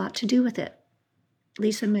a lot to do with it.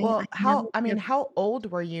 Lisa May, I Well, never, never, how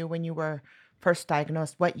old were you when you were first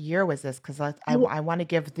diagnosed? What year was this? Because I want to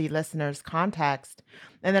give the listeners context.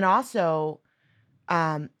 And then also,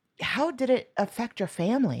 um, how did it affect your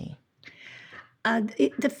family?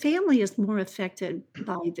 the family is more affected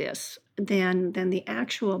by this than the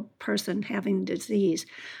actual person having the disease,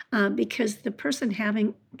 because the person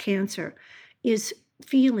having cancer is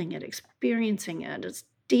feeling it, experiencing it, is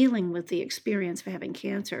dealing with the experience of having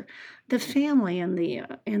cancer. The family and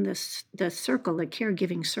the circle, the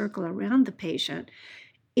caregiving circle around the patient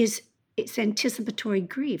is it's anticipatory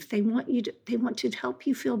grief. They want to help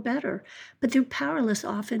you feel better, but they're powerless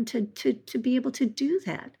often to be able to do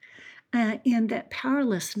that. And that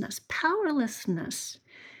powerlessness,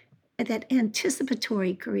 that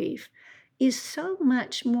anticipatory grief is so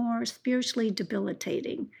much more spiritually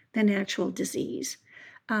debilitating than actual disease.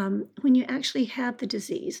 When you actually have the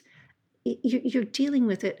disease, you're dealing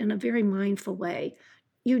with it in a very mindful way.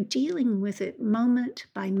 You're dealing with it moment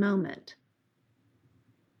by moment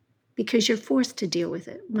because you're forced to deal with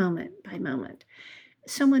it moment by moment.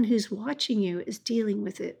 Someone who's watching you is dealing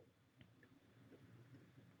with it,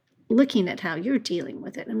 looking at how you're dealing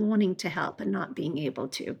with it and wanting to help and not being able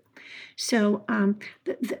to. So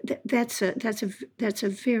that's a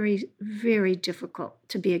very, very difficult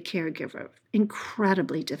to be a caregiver,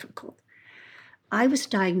 incredibly difficult. I was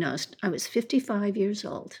diagnosed, I was 55 years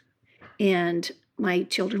old, and my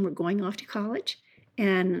children were going off to college,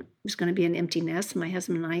 and it was going to be an empty nest. My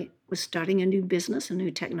husband and I was starting a new business, a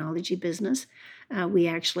new technology business. We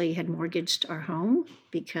actually had mortgaged our home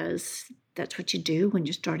because that's what you do when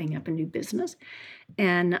you're starting up a new business.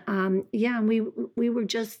 And yeah, we were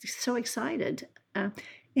just so excited.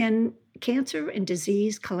 And cancer and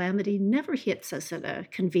disease calamity never hits us at a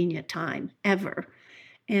convenient time ever.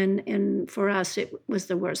 And for us, it was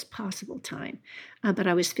the worst possible time. But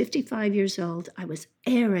I was 55 years old. I was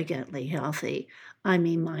arrogantly healthy. I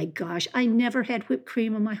mean, my gosh, I never had whipped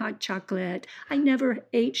cream on my hot chocolate. I never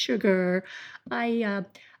ate sugar. I uh,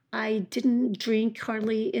 I didn't drink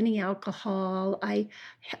hardly any alcohol. I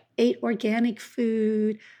ate organic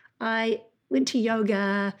food. I went to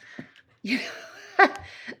yoga. You know,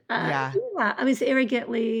 Yeah, yeah, I was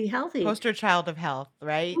arrogantly healthy. poster child of health,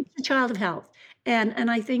 right? It's a child of health,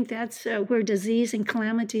 and I think that's, where disease and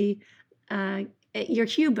calamity, uh, your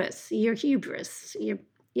hubris, your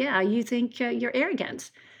yeah, you think, your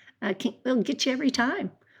arrogance, can will get you every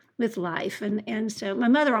time with life, and so my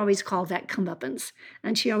mother always called that comeuppance,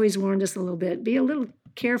 and she always warned us a little bit, "Be a little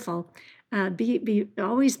careful, be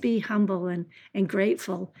always be humble and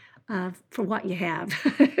grateful, for what you have."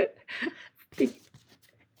 Be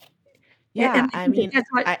Yeah, and I I think that mean, that's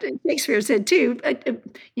what I Shakespeare said too,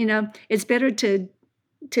 it's better to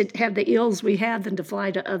have the ills we have than to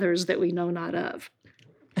fly to others that we know not of.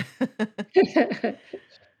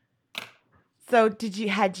 So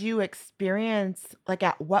had you experienced like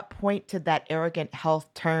at what point did that arrogant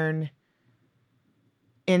health turn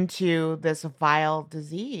into this vile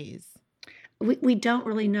disease? We don't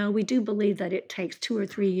really know. We do believe that it takes 2 or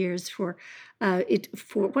 3 years for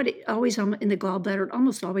what it always in the gallbladder, it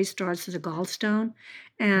almost always starts as a gallstone,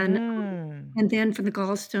 and Mm. and then from the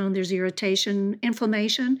gallstone, there's irritation,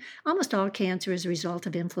 inflammation. Almost all cancer is a result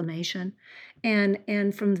of inflammation, and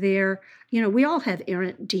from there, we all have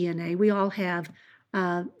errant DNA. We all have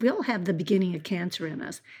the beginning of cancer in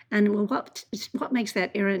us, and what makes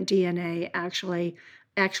that errant DNA actually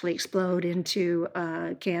explode into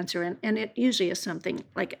cancer, and it usually is something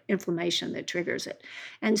like inflammation that triggers it.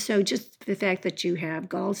 And so, just the fact that you have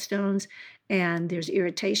gallstones and there's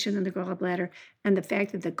irritation in the gallbladder. And the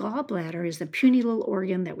fact that the gallbladder is a puny little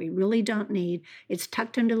organ that we really don't need. It's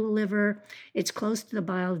tucked into the liver. It's close to the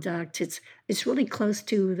bile duct. It's really close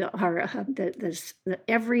to the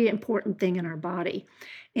every important thing in our body.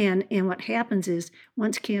 And what happens is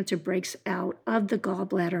once cancer breaks out of the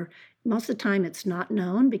gallbladder, most of the time it's not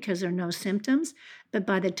known because there are no symptoms, but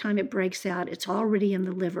by the time it breaks out, it's already in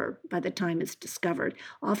the liver by the time it's discovered.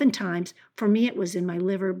 Oftentimes, for me, it was in my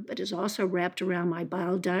liver, but it's also wrapped around my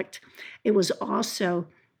bile duct. It was also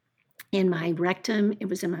in my rectum, it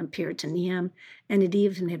was in my peritoneum, and it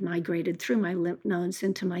even had migrated through my lymph nodes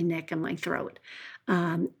into my neck and my throat.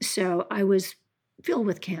 So I was filled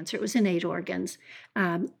with cancer. It was in 8 organs,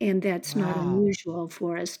 and that's not Wow. unusual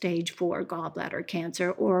for a stage 4 gallbladder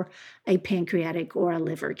cancer or a pancreatic or a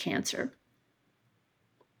liver cancer.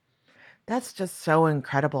 That's just so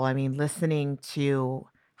incredible. I mean, listening to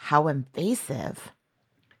how invasive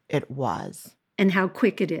it was. And how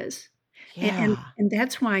quick it is. And and Yeah. and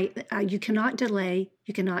that's why, you cannot delay,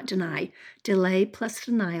 you cannot deny. Delay plus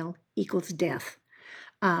denial equals death.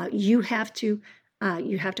 You have to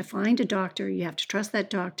find a doctor, you have to trust that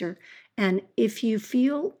doctor, and if you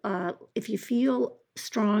feel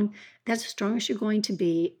strong, that's as strong as you're going to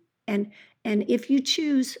be, and if you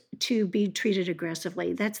choose to be treated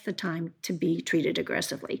aggressively, that's the time to be treated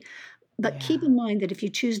aggressively. But keep Yeah. in mind that if you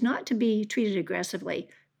choose not to be treated aggressively,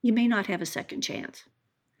 you may not have a second chance.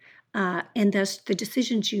 And thus, the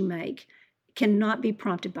decisions you make cannot be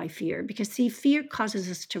prompted by fear because, see, fear causes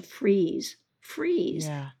us to freeze.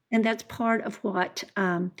 Yeah. And that's part of what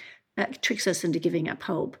tricks us into giving up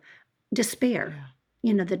hope. Despair,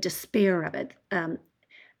 Yeah. the despair of it.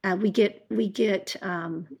 We get,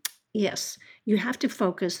 yes, you have to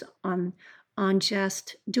focus on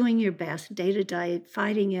just doing your best day to day,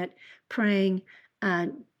 fighting it, praying. Uh,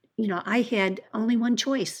 I had only one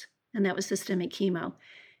choice, and that was systemic chemo.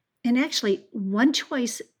 And actually,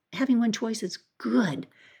 having one choice is good.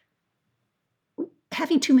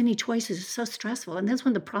 Having too many choices is so stressful, and that's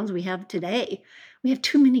one of the problems we have today. We have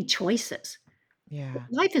too many choices. Yeah.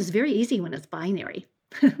 Life is very easy when it's binary.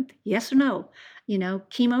 Yes or no,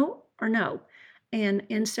 chemo or no.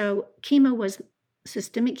 And so chemo was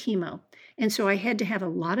systemic chemo. And so I had to have a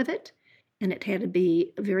lot of it, and it had to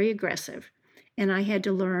be very aggressive. And I had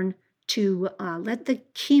to learn to let the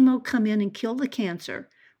chemo come in and kill the cancer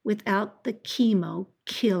without the chemo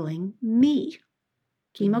killing me.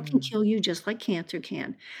 Chemo can Mm. kill you just like cancer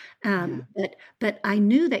can. Yeah. But I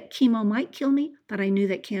knew that chemo might kill me, but I knew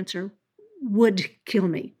that cancer would kill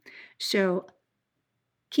me. So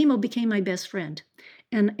chemo became my best friend.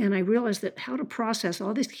 And I realized that how to process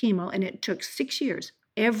all this chemo, and it took 6 years,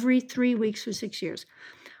 every 3 weeks for 6 years.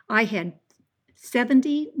 I had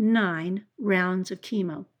 79 rounds of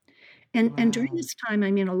chemo. And during Wow. this time,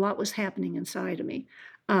 I mean, a lot was happening inside of me.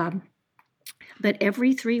 Um, but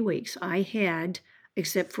every 3 weeks, I had,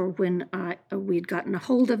 except for when we'd gotten a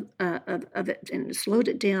hold of it and slowed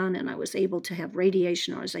it down, and I was able to have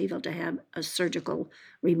radiation, or I was able to have a surgical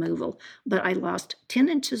removal. But I lost 10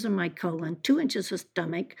 inches of my colon, 2 inches of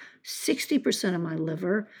stomach, 60% of my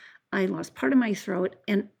liver. I lost part of my throat,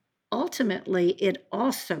 and ultimately, it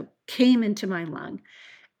also came into my lung,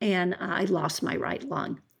 and I lost my right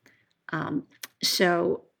lung. Um,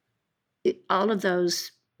 so all of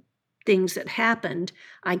those things that happened,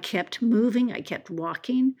 I kept moving, I kept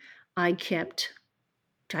walking, I kept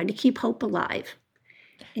trying to keep hope alive.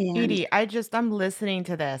 And Edie, I'm listening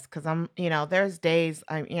to this because there's days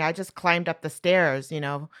I just climbed up the stairs,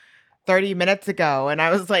 30 minutes ago, and I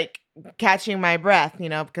was like catching my breath,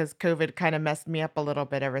 because COVID kind of messed me up a little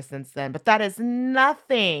bit ever since then. But that is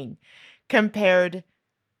nothing compared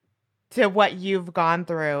to what you've gone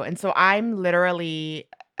through. And so I'm literally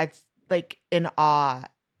it's like in awe.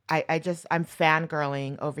 I'm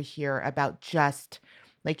fangirling over here about just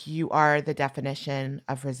like you are the definition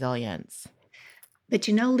of resilience. but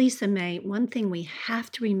Lisa May, one thing we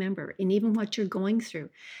have to remember, and even what you're going through,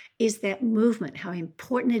 is that movement, how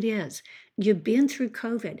important it is. You've been through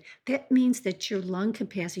COVID. That means that your lung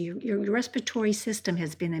capacity, your respiratory system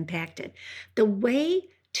has been impacted. The way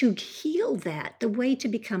to heal that, the way to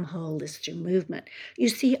become whole is through movement. You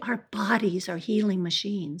see, our bodies are healing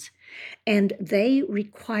machines, and they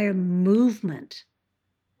require movement.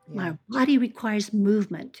 Yeah. My body requires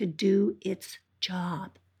movement to do its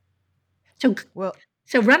job. So Well,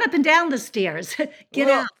 so run up and down the stairs. Get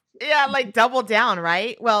well, out. yeah, like double down,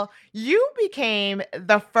 right? Well, you became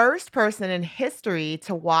the first person in history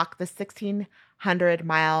to walk the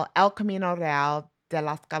 1,600-mile El Camino Real de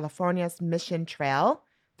las Californias Mission Trail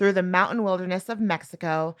through the mountain wilderness of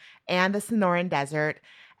Mexico and the Sonoran Desert,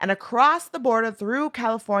 and across the border through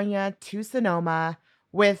California to Sonoma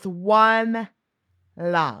with one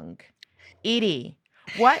lung. Edie,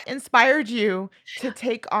 what inspired you to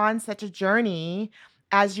take on such a journey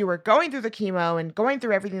as you were going through the chemo and going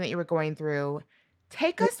through everything that you were going through?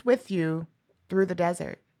 Take us with you through the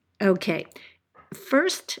desert. Okay.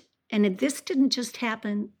 First, and this didn't just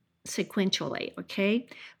happen sequentially, okay?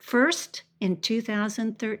 First, in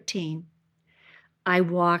 2013, I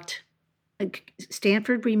walked,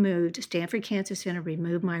 Stanford Cancer Center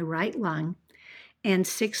removed my right lung. And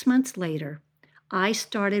 6 months later, I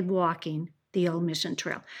started walking the Old Mission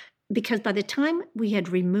Trail because by the time we had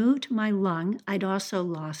removed my lung, I'd also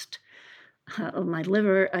lost my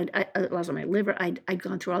liver. I lost my liver. I'd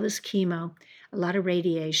gone through all this chemo, a lot of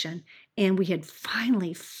radiation, and we had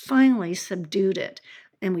finally subdued it.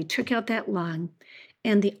 And we took out that lung.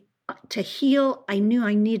 And to heal, I knew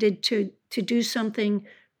I needed to do something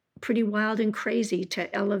pretty wild and crazy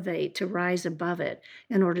to elevate, to rise above it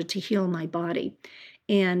in order to heal my body.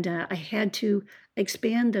 And I had to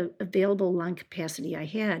expand the available lung capacity I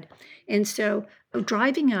had. And so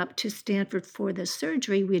driving up to Stanford for the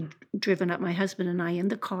surgery, we had driven up, my husband and I, in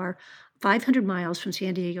the car, 500 miles from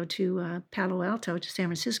San Diego to Palo Alto to San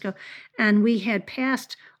Francisco. And we had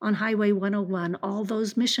passed on Highway 101 all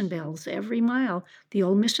those mission bells, every mile, the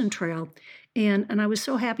old mission trail. And I was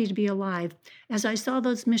so happy to be alive. As I saw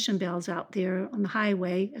those mission bells out there on the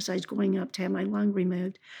highway as I was going up to have my lung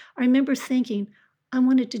removed, I remember thinking, I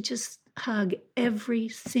wanted to just hug every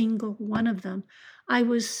single one of them. I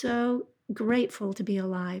was so grateful to be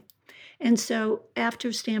alive. And so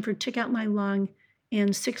after Stanford took out my lung,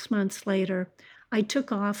 and 6 months later, I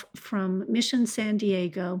took off from Mission San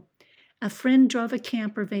Diego. A friend drove a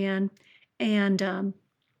camper van, and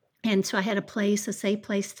so I had a safe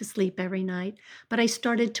place to sleep every night. But I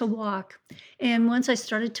started to walk. And once I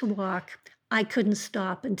started to walk, I couldn't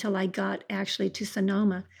stop until I got actually to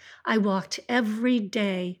Sonoma. I walked every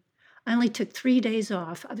day. I only took 3 days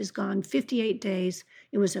off. I was gone 58 days.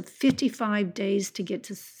 It was a 55 days to get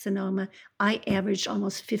to Sonoma. I averaged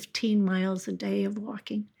almost 15 miles a day of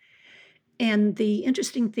walking. And the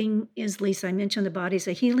interesting thing is, Lisa, I mentioned the body's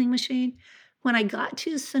a healing machine. When I got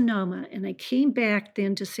to Sonoma and I came back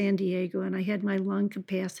then to San Diego and I had my lung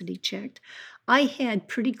capacity checked, I had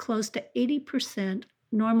pretty close to 80%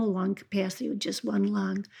 normal lung capacity with just one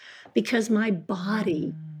lung because my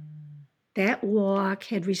body, that walk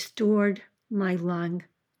had restored my lung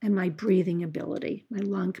and my breathing ability, my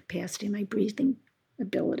lung capacity, my breathing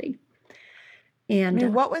ability. I And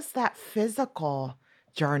mean, what was that physical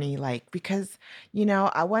journey like? Because, you know,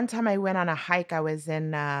 one time I went on a hike. I was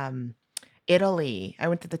in Italy. I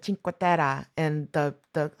went to the Cinque Terre, and the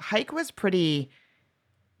hike was pretty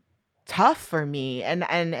tough for me, and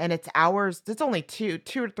it's hours. It's only 2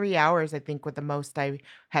 or 3 hours, I think, with the most I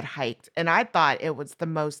had hiked, and I thought it was the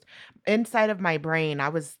most. Inside of my brain, I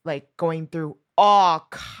was, like, going through all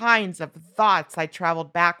kinds of thoughts. I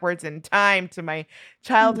traveled backwards in time to my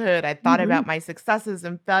childhood. I thought Mhm. about my successes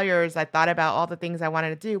and failures. I thought about all the things I wanted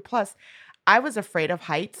to do. Plus, I was afraid of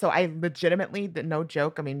heights, so I legitimately, no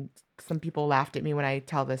joke, I mean, some people laughed at me when I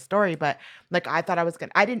tell this story, but, like, I thought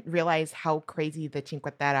I didn't realize how crazy the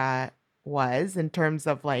Cinque Terre was in terms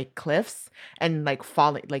of, like, cliffs and, like,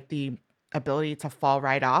 falling, like, the ability to fall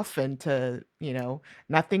right off into,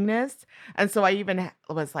 nothingness, and so I even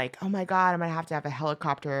was like, "Oh my god, I'm gonna have to have a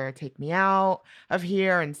helicopter take me out of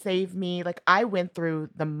here and save me." Like, I went through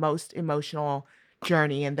the most emotional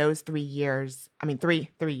journey in those 3 years. I mean, 3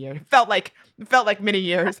 years. Felt like many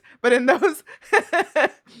years, but in those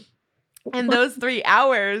in Well, those 3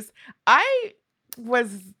 hours, I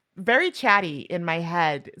was very chatty in my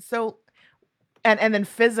head. So and then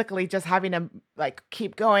physically just having to, like,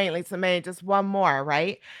 keep going, Lisa May, just one more,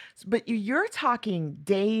 right? But you're talking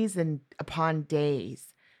days and upon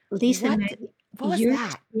days. Lisa What May, what was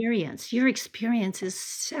that? your experience is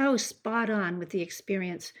so spot on with the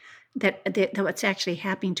experience that what's actually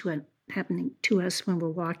happening to us when we're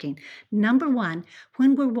walking. Number one,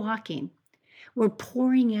 when we're walking, we're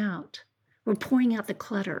pouring out. We're pouring out the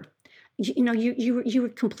clutter. You were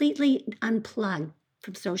completely unplugged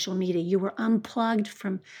from social media. You were unplugged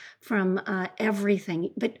from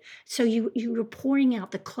everything. But so you were pouring out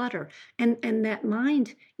the clutter, and that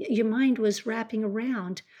mind, your mind was wrapping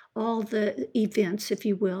around all the events, if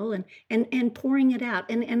you will, and pouring it out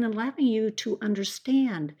and allowing you to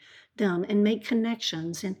understand them and make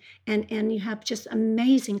connections and you have just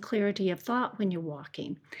amazing clarity of thought when you're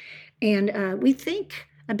walking. And we think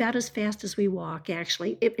about as fast as we walk,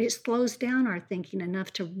 actually. It slows down our thinking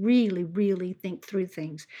enough to really, really think through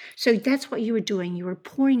things. So that's what you were doing. You were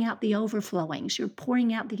pouring out the overflowings, you're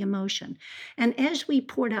pouring out the emotion. And as we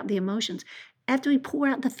poured out the emotions, after we pour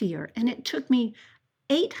out the fear, and it took me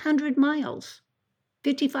 800 miles,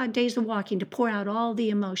 55 days of walking to pour out all the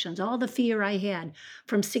emotions, all the fear I had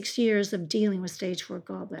from 6 years of dealing with stage 4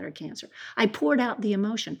 gallbladder cancer. I poured out the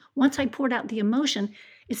emotion. Once I poured out the emotion,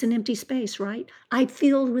 it's an empty space, right? I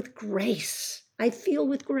filled with grace. I feel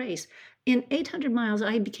with grace. In 800 miles,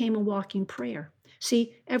 I became a walking prayer.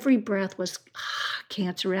 See, every breath was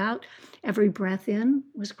cancer out. Every breath in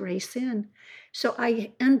was grace in. So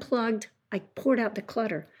I unplugged, I poured out the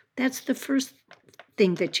clutter. That's the first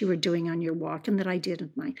thing that you were doing on your walk and that I did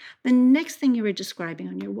with mine. The next thing you were describing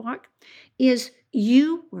on your walk is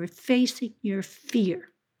you were facing your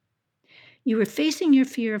fear. You were facing your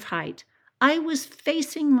fear of height. I was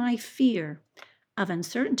facing my fear of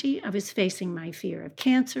uncertainty. I was facing my fear of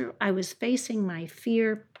cancer. I was facing my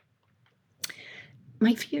fears.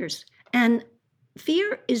 And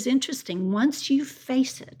fear is interesting. Once you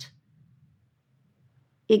face it,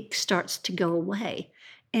 it starts to go away.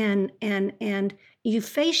 And you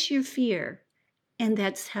face your fear, and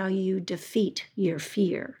that's how you defeat your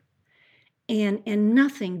fear. And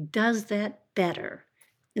nothing does that better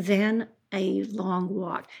than a long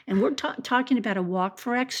walk. And we're talking about a walk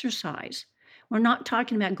for exercise. We're not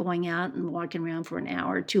talking about going out and walking around for an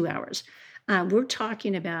hour or 2 hours. We're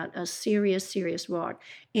talking about a serious, serious walk.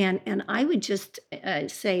 And I would just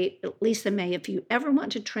say, Lisa May, if you ever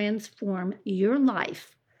want to transform your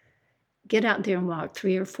life, get out there and walk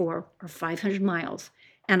 3 or 4 or 500 miles.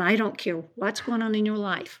 And I don't care what's going on in your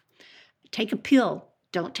life. Take a pill,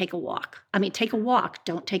 don't take a walk. I mean, take a walk,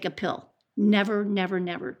 don't take a pill. Never, never,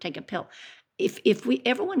 never take a pill. If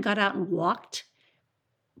everyone got out and walked,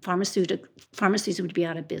 pharmacies would be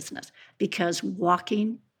out of business because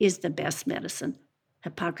walking is the best medicine.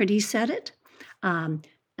 Hippocrates said it.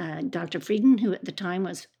 Dr. Frieden, who at the time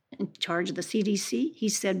was in charge of the CDC, he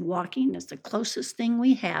said walking is the closest thing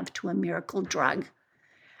we have to a miracle drug.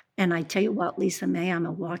 And I tell you what, Lisa May, I'm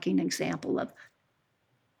a walking example of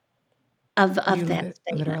You that statement.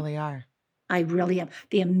 literally are. I really am.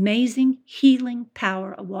 The amazing healing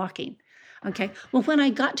power of walking. Okay. Well, when I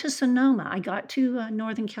got to Sonoma, I got to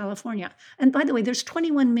Northern California. And by the way, there's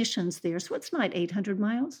 21 missions there, so it's not 800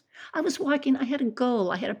 miles. I was walking. I had a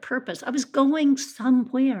goal. I had a purpose. I was going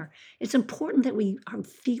somewhere. It's important that our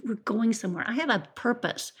feet were going somewhere. I had a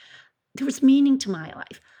purpose. There was meaning to my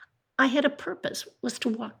life. I had a purpose, was to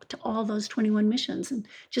walk to all those 21 missions and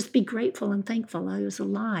just be grateful and thankful I was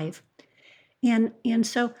alive. And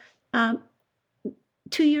so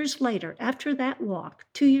 2 years later, after that walk,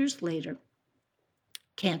 2 years later,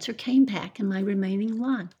 cancer came back in my remaining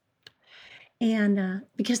lung. And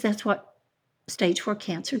because that's what stage 4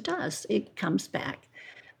 cancer does, it comes back.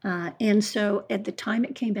 And so at the time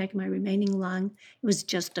it came back in my remaining lung, it was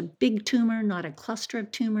just a big tumor, not a cluster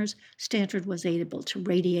of tumors. Stanford was able to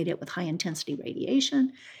radiate it with high intensity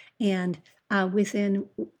radiation. And within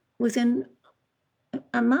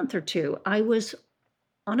a month or two, I was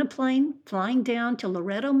on a plane flying down to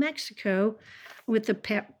Laredo, Mexico,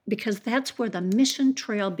 because that's where the mission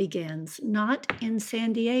trail begins, not in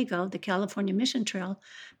San Diego. The California Mission Trail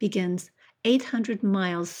begins 800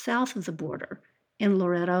 miles south of the border in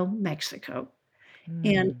Laredo, Mexico.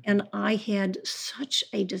 And I had such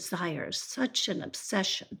a desire, such an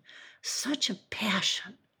obsession, such a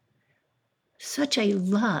passion, such a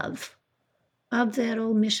love of that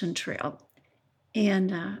old mission trail.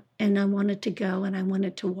 And I wanted to go and I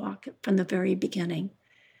wanted to walk from the very beginning.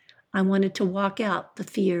 I wanted to walk out the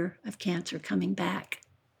fear of cancer coming back.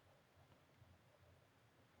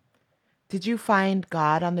 Did you find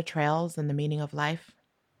God on the trails and the meaning of life?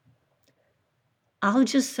 I'll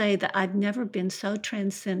just say that I've never been so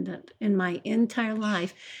transcendent in my entire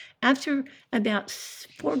life. After about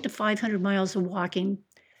 400 to 500 miles of walking,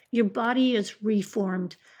 your body is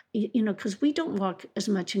reformed, because we don't walk as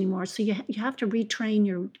much anymore. So you have to retrain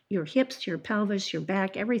your hips, your pelvis, your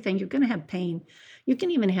back, everything. You're going to have pain. You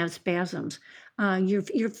can even have spasms.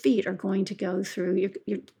 Your feet are going to go through,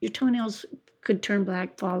 your toenails could turn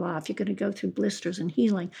black, fall off. You're going to go through blisters and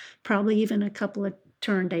healing, probably even a couple of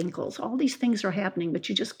turned ankles. All these things are happening, but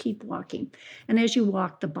you just keep walking. And as you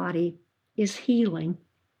walk, the body is healing.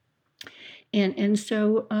 And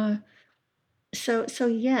so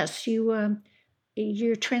yes,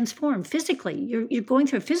 you're transformed physically. You're going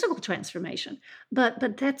through a physical transformation,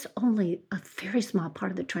 but that's only a very small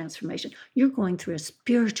part of the transformation. You're going through a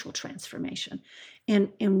spiritual transformation,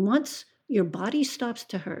 and once your body stops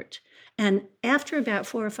to hurt. And after about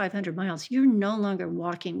 4 or 500 miles, you're no longer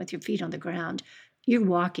walking with your feet on the ground. You're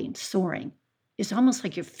walking, soaring. It's almost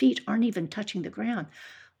like your feet aren't even touching the ground.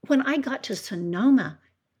 When I got to Sonoma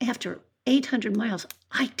after 800 miles,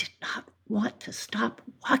 I did not want to stop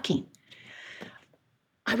walking.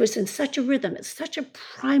 I was in such a rhythm. It's such a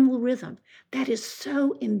primal rhythm that is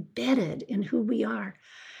so embedded in who we are.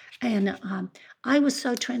 And I was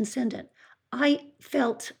so transcendent. I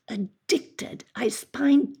felt addicted. I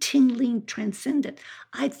spine tingling transcendent.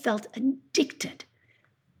 I felt addicted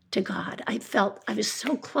to God. I felt I was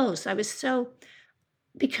so close. I was so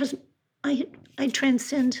because I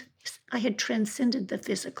transcend I had transcended the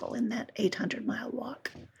physical in that 800-mile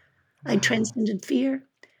walk. I Wow. transcended fear.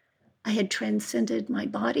 I had transcended my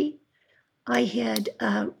body. I had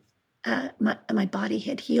my body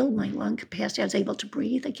had healed my lung capacity. I was able to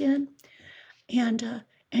breathe again, and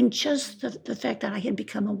just the fact that I had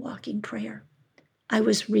become a walking prayer. I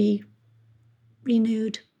was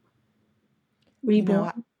renewed, You know,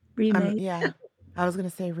 reborn, remade. yeah. I was gonna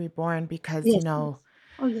say reborn because, Yes, yes.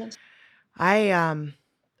 Oh, yes. I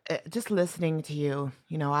just listening to you,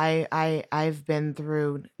 I've been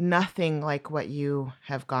through nothing like what you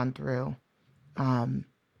have gone through. Um,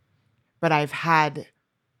 but I've had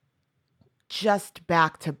just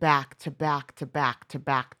back to back to back to back to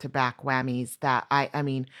back to back whammies that I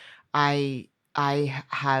mean, I I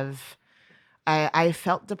have I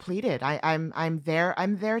felt depleted. I'm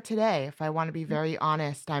there today. If I want to be very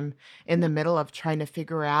honest, I'm in the Yeah. middle of trying to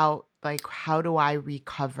figure out like how do I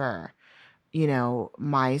recover,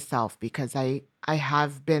 myself because I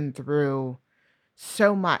have been through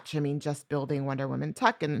so much. I mean, just building Wonder Woman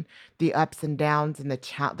tech and the ups and downs and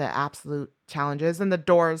the absolute challenges and the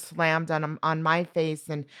doors slammed on my face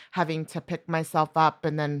and having to pick myself up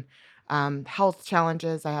and then health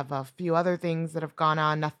challenges. I have a few other things that have gone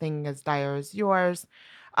on, nothing as dire as yours.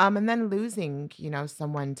 And then losing,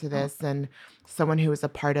 someone to Oh, this and someone who was a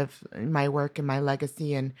part of my work and my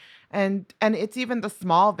legacy and it's even the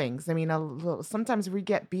small things. I mean, sometimes we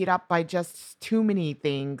get beat up by just too many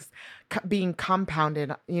things being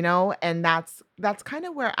compounded, and that's kind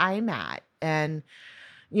of where I'm at. And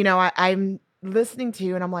I'm listening to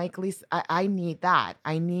you, and I'm like, Lisa, I need that.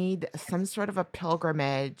 I need some sort of a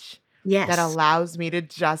pilgrimage that yes. allows me to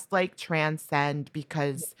just like transcend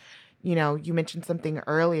because, you mentioned something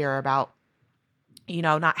earlier about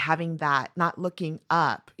not having that, not looking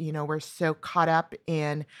up. We're so caught up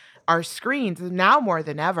in our screens now more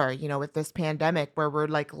than ever, with this pandemic where we're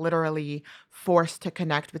like literally forced to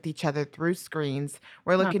connect with each other through screens.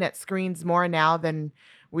 We're Oh, looking at screens more now than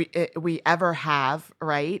we ever have,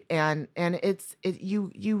 right? And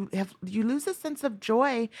you lose a sense of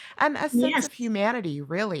joy and a sense yes. of humanity,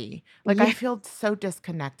 really. Like I Yes. feel so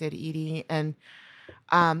disconnected, Edie, and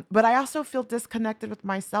but I also feel disconnected with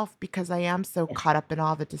myself because I am so Yes. caught up in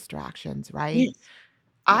all the distractions, right? Yes.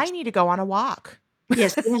 I Yes. need to go on a walk.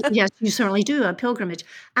 Yes, yes, yes, you certainly do, a pilgrimage.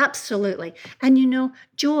 Absolutely.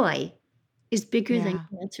 Joy is bigger than Yeah.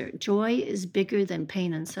 cancer. Joy is bigger than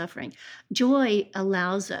pain and suffering. Joy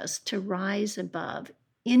allows us to rise above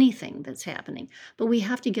anything that's happening, but we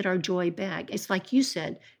have to get our joy back. It's like you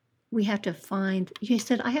said, you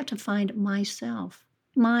said, "I have to find myself."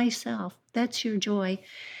 Myself. That's your joy.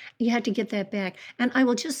 You have to get that back. And I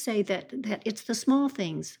will just say that it's the small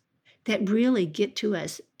things that really get to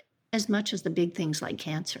us as much as the big things like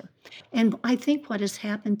cancer. And I think what has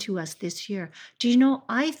happened to us this year, do you know,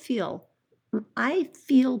 I feel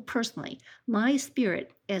personally my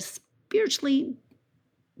spirit as spiritually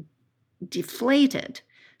deflated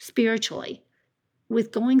spiritually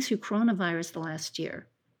with going through coronavirus the last year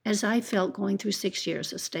as I felt going through 6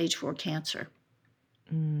 years of stage 4 cancer.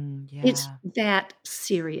 It's Yeah. that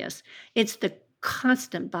serious. It's the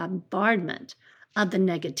constant bombardment of the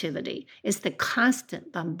negativity. It's the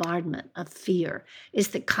constant bombardment of fear. It's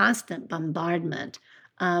the constant bombardment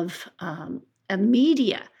of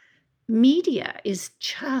media. Media is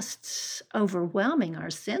just overwhelming our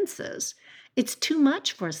senses. It's too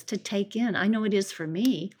much for us to take in. I know it is for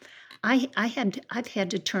me. I've had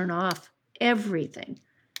to turn off everything.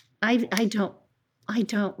 I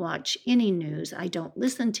don't watch any news. I don't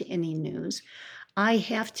listen to any news. I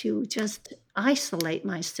have to just isolate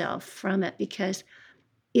myself from it because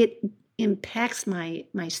it impacts my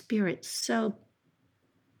spirit so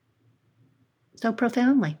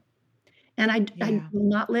profoundly. And I Yeah. will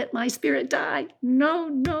not let my spirit die. No,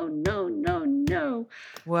 no, no, no, no.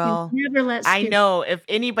 You Well, never let I spirit. know if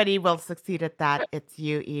anybody will succeed at that, it's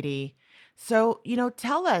you, Edie. So,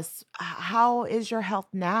 tell us, how is your health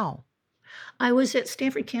now? I was at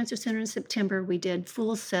Stanford Cancer Center in September. We did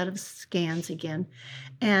full set of scans again,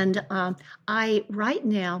 and I right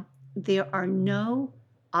now there are no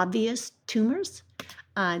obvious tumors.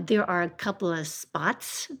 There are a couple of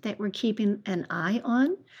spots that we're keeping an eye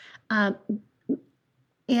on, uh,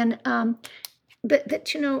 and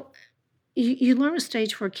but you learn with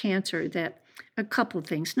stage 4 cancer that a couple of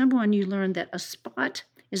things. Number one, you learn that a spot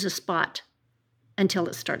is a spot until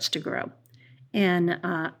it starts to grow, and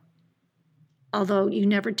although you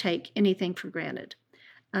never take anything for granted.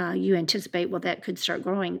 You anticipate, well, that could start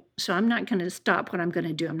growing. So I'm not going to stop what I'm going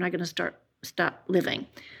to do. I'm not going to stop living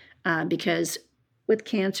because with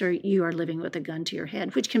cancer, you are living with a gun to your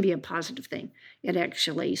head, which can be a positive thing. It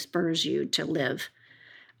actually spurs you to live.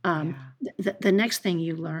 Yeah. The next thing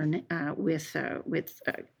you learn with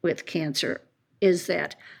cancer is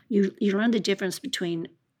that you learn the difference between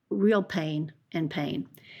real pain and pain.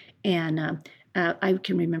 And I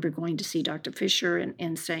can remember going to see Dr. Fisher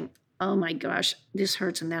and saying, "Oh my gosh, this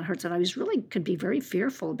hurts and that hurts." And I was really could be very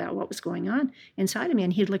fearful about what was going on inside of me.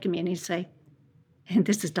 And he'd look at me and he'd say, and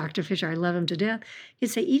this is Dr. Fisher, I love him to death. He'd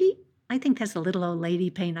say, "Edie, I think that's a little old lady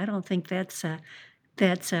pain. I don't think that's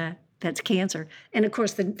cancer." And of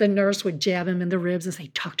course, the nurse would jab him in the ribs and say,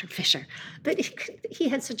 "Dr. Fisher." But he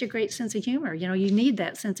had such a great sense of humor. You need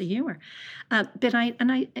that sense of humor. And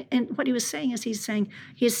what he was saying is he's saying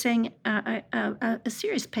a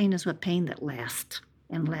serious pain is a pain that lasts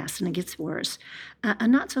and lasts and it gets worse. A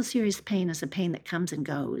not so serious pain is a pain that comes and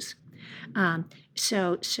goes.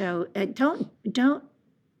 So don't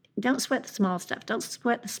sweat the small stuff. Don't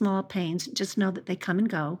sweat the small pains. Just know that they come and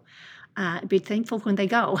go. Be thankful when they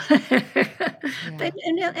go. Yeah.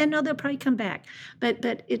 And know they'll probably come back. But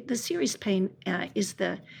the serious pain is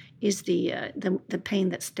the pain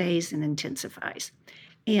that stays and intensifies.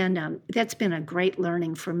 And that's been a great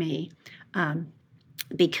learning for me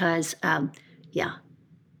because, yeah,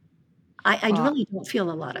 I Well, really don't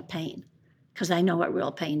feel a lot of pain because I know what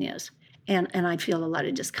real pain is. And I feel a lot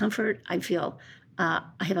of discomfort. I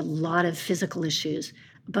have a lot of physical issues,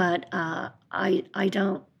 but I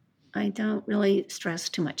don't really stress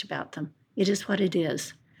too much about them. It is what it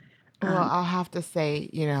is. well, Um, I'll have to say,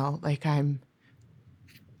 like I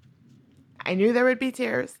knew there would be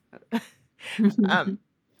tears. um,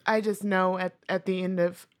 I just know at the end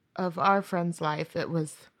of our friend's life, that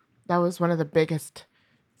was one of the biggest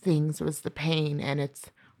things was the pain, and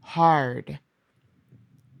it's hard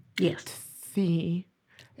yes. to see,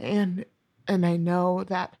 and I know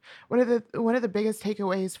that one of the biggest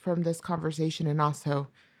takeaways from this conversation, and also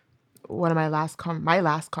one of my last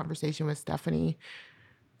conversation with Stephanie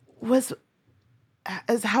was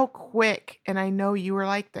is how quick, and I know you were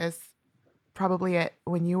like this probably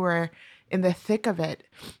when you were in the thick of it,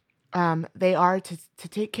 they are to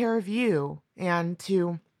take care of you and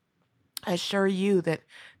to assure you that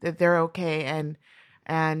they're okay,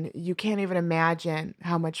 and you can't even imagine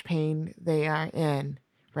how much pain they are in,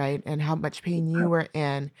 right? And how much pain you were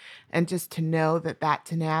in, and just to know that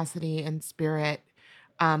tenacity and spirit.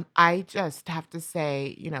 I just have to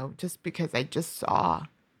say, just because I just saw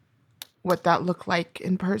what that looked like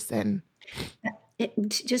in person,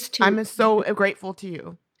 Just to I'm so grateful to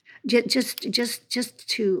you. just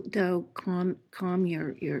to though calm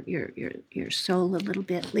your soul a little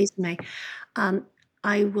bit, Lisa May. Um,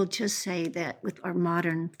 I will just say that with our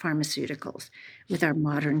modern pharmaceuticals, with our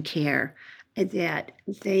modern care, that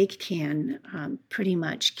they can pretty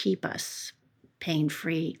much keep us pain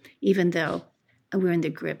free, even though we're in the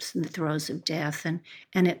grips and the throes of death, and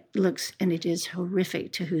it is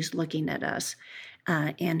horrific to who's looking at us.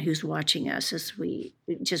 And who's watching us as we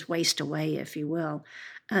just waste away, if you will.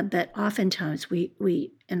 But oftentimes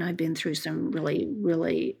and I've been through some really,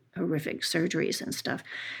 really horrific surgeries and stuff.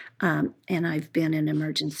 And I've been in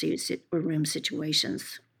emergency room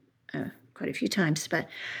situations quite a few times. But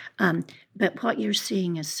what you're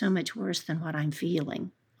seeing is so much worse than what I'm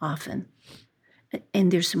feeling often.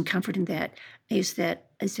 And there's some comfort in that. Is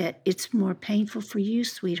that it's more painful for you,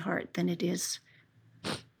 sweetheart, than it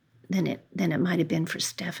might have been for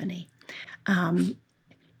Stephanie. Um,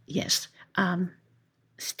 yes.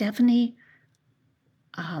 Stephanie,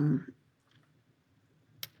 um,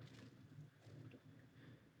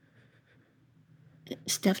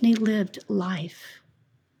 Stephanie lived life.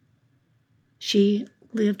 She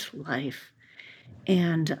lived life.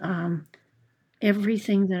 And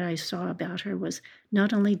everything that I saw about her was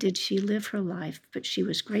not only did she live her life, but she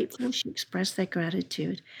was grateful. She expressed that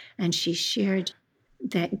gratitude and she shared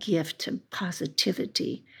that gift of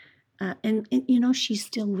positivity. And she's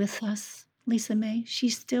still with us, Lisa May.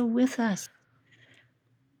 She's still with us.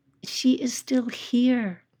 She is still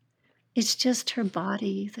here. It's just her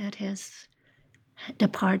body that has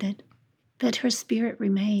departed, but her spirit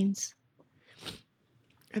remains.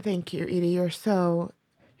 Thank you, Edie. You're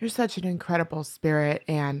such an incredible spirit,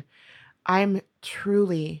 and I'm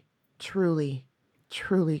truly, truly,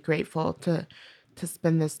 truly grateful to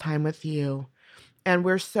spend this time with you. And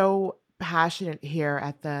we're so passionate here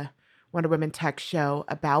at the Wonder Woman Tech Show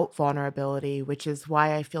about vulnerability, which is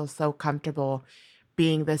why I feel so comfortable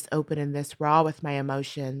being this open and this raw with my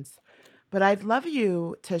emotions. But I'd love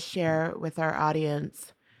you to share with our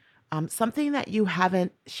audience something that you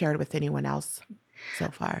haven't shared with anyone else so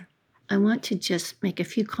far. I want to just make a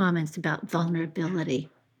few comments about vulnerability.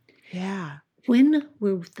 Yeah. When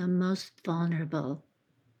we're the most vulnerable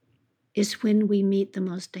is when we meet the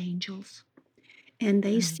most angels. And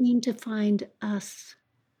they Mm, seem to find us,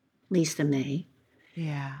 Lisa May,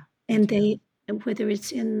 yeah, they and do. whether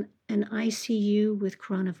it's in an ICU with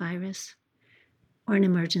coronavirus, or an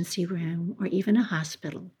emergency room, or even a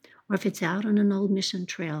hospital, or if it's out on an old mission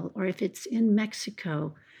trail, or if it's in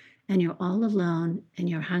Mexico and you're all alone and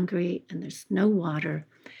you're hungry and there's no water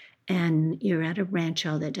and you're at a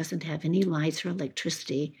rancho that doesn't have any lights or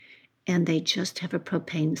electricity and they just have a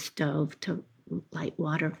propane stove to light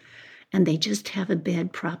water and they just have a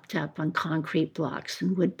bed propped up on concrete blocks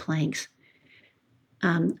and wood planks.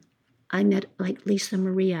 I met like Lisa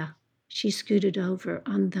Maria. She scooted over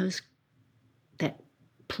on that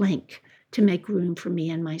plank to make room for me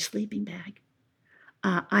in my sleeping bag.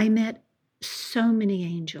 I met so many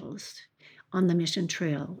angels on the mission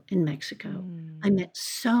trail in Mexico. I Mm, met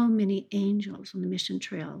so many angels on the mission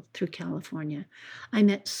trail through California. I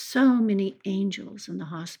met so many angels in the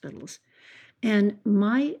hospitals. And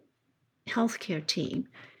my healthcare team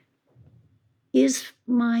is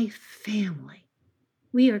my family.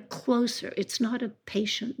 We are closer. It's not a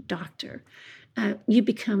patient doctor. You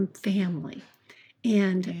become family.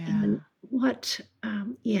 And yeah. what,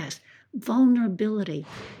 yes, vulnerability.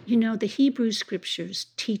 You know, the Hebrew scriptures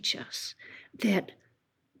teach us that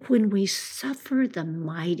when we suffer the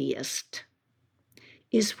mightiest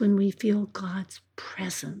is when we feel God's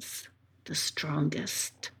presence the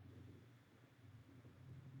strongest.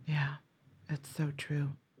 Yeah. That's so true.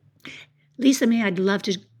 Lisa May, I'd love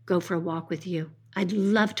to go for a walk with you. I'd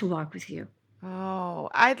love to walk with you. Oh,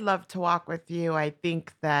 I'd love to walk with you. I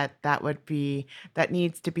think that that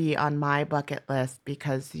needs to be on my bucket list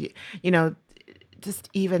because you know, just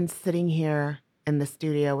even sitting here in the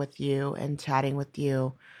studio with you and chatting with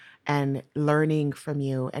you and learning from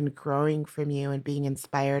you and growing from you and being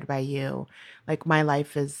inspired by you, like my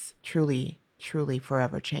life is truly, truly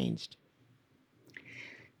forever changed.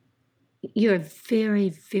 You're a very,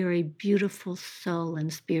 very beautiful soul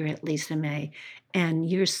and spirit, Lisa May. And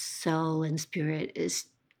your soul and spirit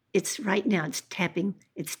it's right now, it's tapping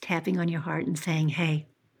on your heart and saying, hey,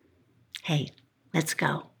 hey, let's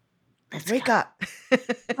go. Let's go. Wake up.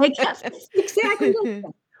 Like, yes, exactly.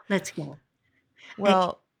 Let's go. I,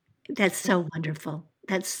 Well, that's so wonderful.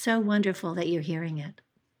 That's so wonderful that you're hearing it.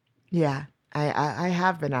 yeah, I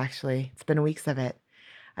have been actually. It's been weeks of it.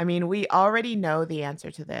 I mean, we already know the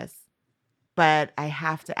answer to this, but I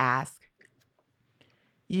have to ask.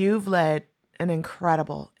 You've led an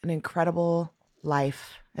incredible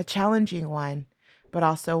life, a challenging one, but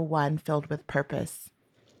also one filled with purpose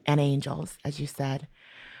and angels, as you said.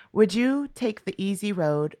 Would you take the easy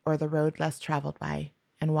road or the road less traveled by,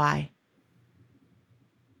 and why?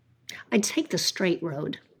 I'd take the straight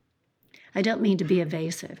road. I don't mean to be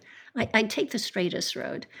evasive. I'd take the straightest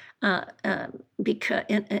road, because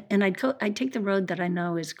I'd take the road that I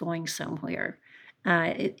know is going somewhere,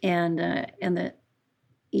 and the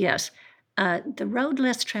yes, the road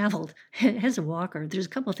less traveled. As a walker, there's a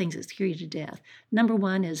couple of things that scare you to death. Number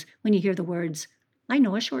one is when you hear the words, "I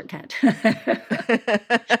know a shortcut." Another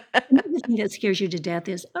thing that scares you to death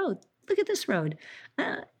is, "Oh, look at this road.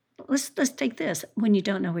 Uh, let's take this," when you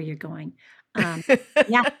don't know where you're going. Um,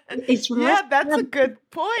 yeah, it's less Yeah, that's a travel good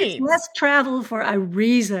it's point. less travel for a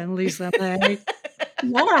reason, Lisa May.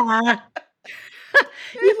 Yeah.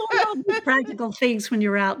 You learn all these practical things when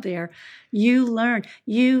you're out there. You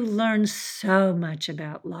learn so much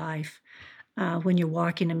about life, when you're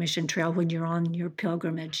walking a mission trail, when you're on your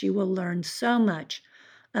pilgrimage. You will learn so much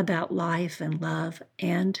about life and love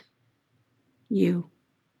and you.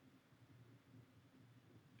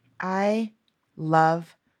 I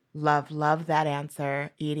love, love, love that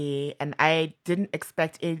answer, Edie. And I didn't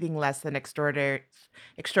expect anything less than extraordinary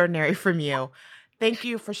from you. Thank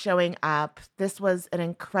you for showing up. This was an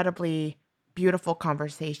incredibly beautiful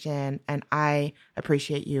conversation, and I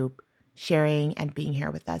appreciate you sharing and being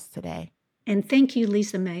here with us today. And thank you,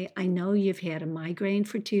 Lisa May. I know you've had a migraine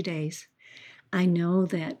for 2 days. I know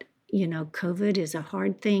that COVID is a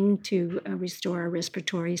hard thing to restore our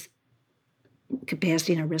respiratory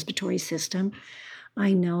capacity in our respiratory system.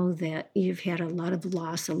 I know that you've had a lot of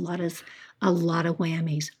loss, a lot of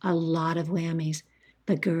whammies.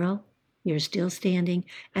 But girl, you're still standing,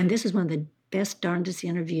 and this is one of the best darndest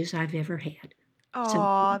interviews I've ever had. So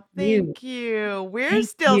Oh, you, thank you. We're thank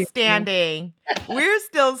still you. standing. We're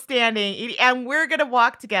still standing, Edie, and we're gonna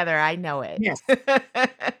walk together. I know it. Yes,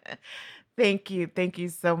 Thank you. Thank you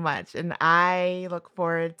so much. And I look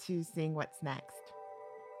forward to seeing what's next.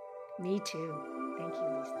 me too. Thank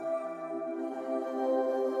you, Lisa.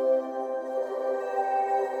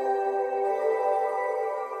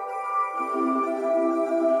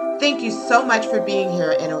 Thank you so much for being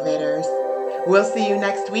here, innovators. We'll see you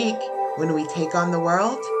next week when we take on the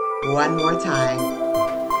world one more time.